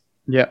space.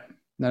 Yeah,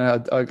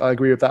 no, I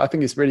agree with that. I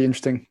think it's really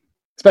interesting.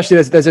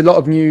 Especially there's a lot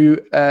of new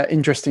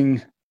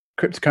interesting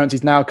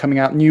cryptocurrencies now coming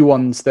out, new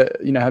ones that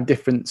have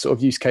different sort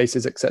of use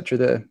cases, etc.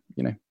 That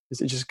it's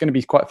just going to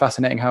be quite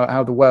fascinating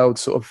how the world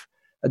sort of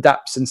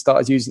adapts and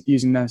starts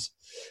using those.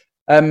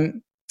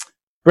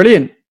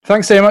 Brilliant.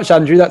 Thanks so much,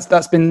 Andrew.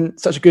 That's been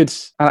such a good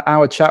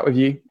hour chat with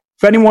you.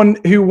 For anyone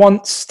who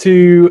wants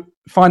to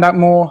find out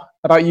more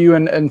about you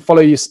and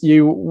follow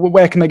you,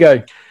 where can they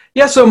go?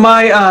 Yeah, so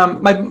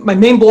my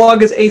main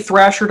blog is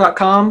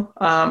athrasher.com.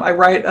 I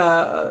write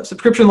a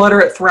subscription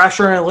letter at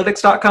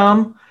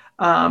thrasheranalytics.com.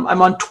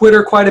 I'm on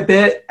Twitter quite a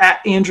bit at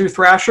Andrew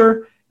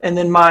Thrasher. And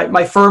then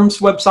my firm's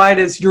website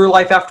is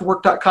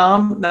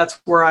yourlifeafterwork.com. That's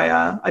where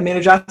I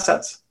manage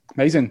assets.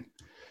 Amazing.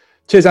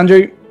 Cheers,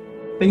 Andrew.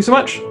 Thank you so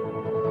much.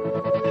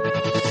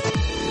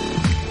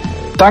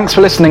 Thanks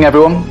for listening,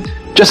 everyone.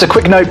 Just a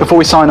quick note before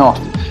we sign off.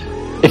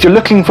 If you're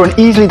looking for an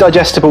easily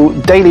digestible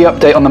daily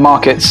update on the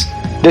markets,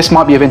 this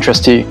might be of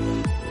interest to you.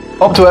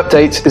 Opto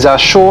Updates is our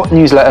short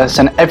newsletter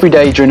sent every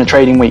day during a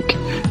trading week,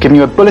 giving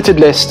you a bulleted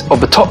list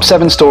of the top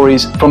 7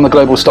 stories from the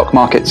global stock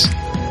markets.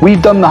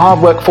 We've done the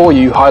hard work for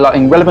you,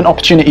 highlighting relevant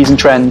opportunities and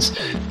trends,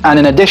 and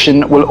in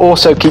addition, we'll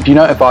also keep you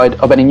notified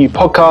of any new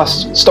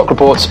podcasts, stock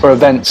reports, or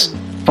events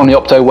from the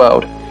Opto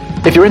world.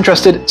 If you're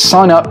interested,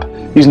 sign up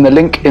using the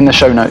link in the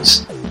show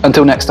notes.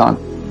 Until next time.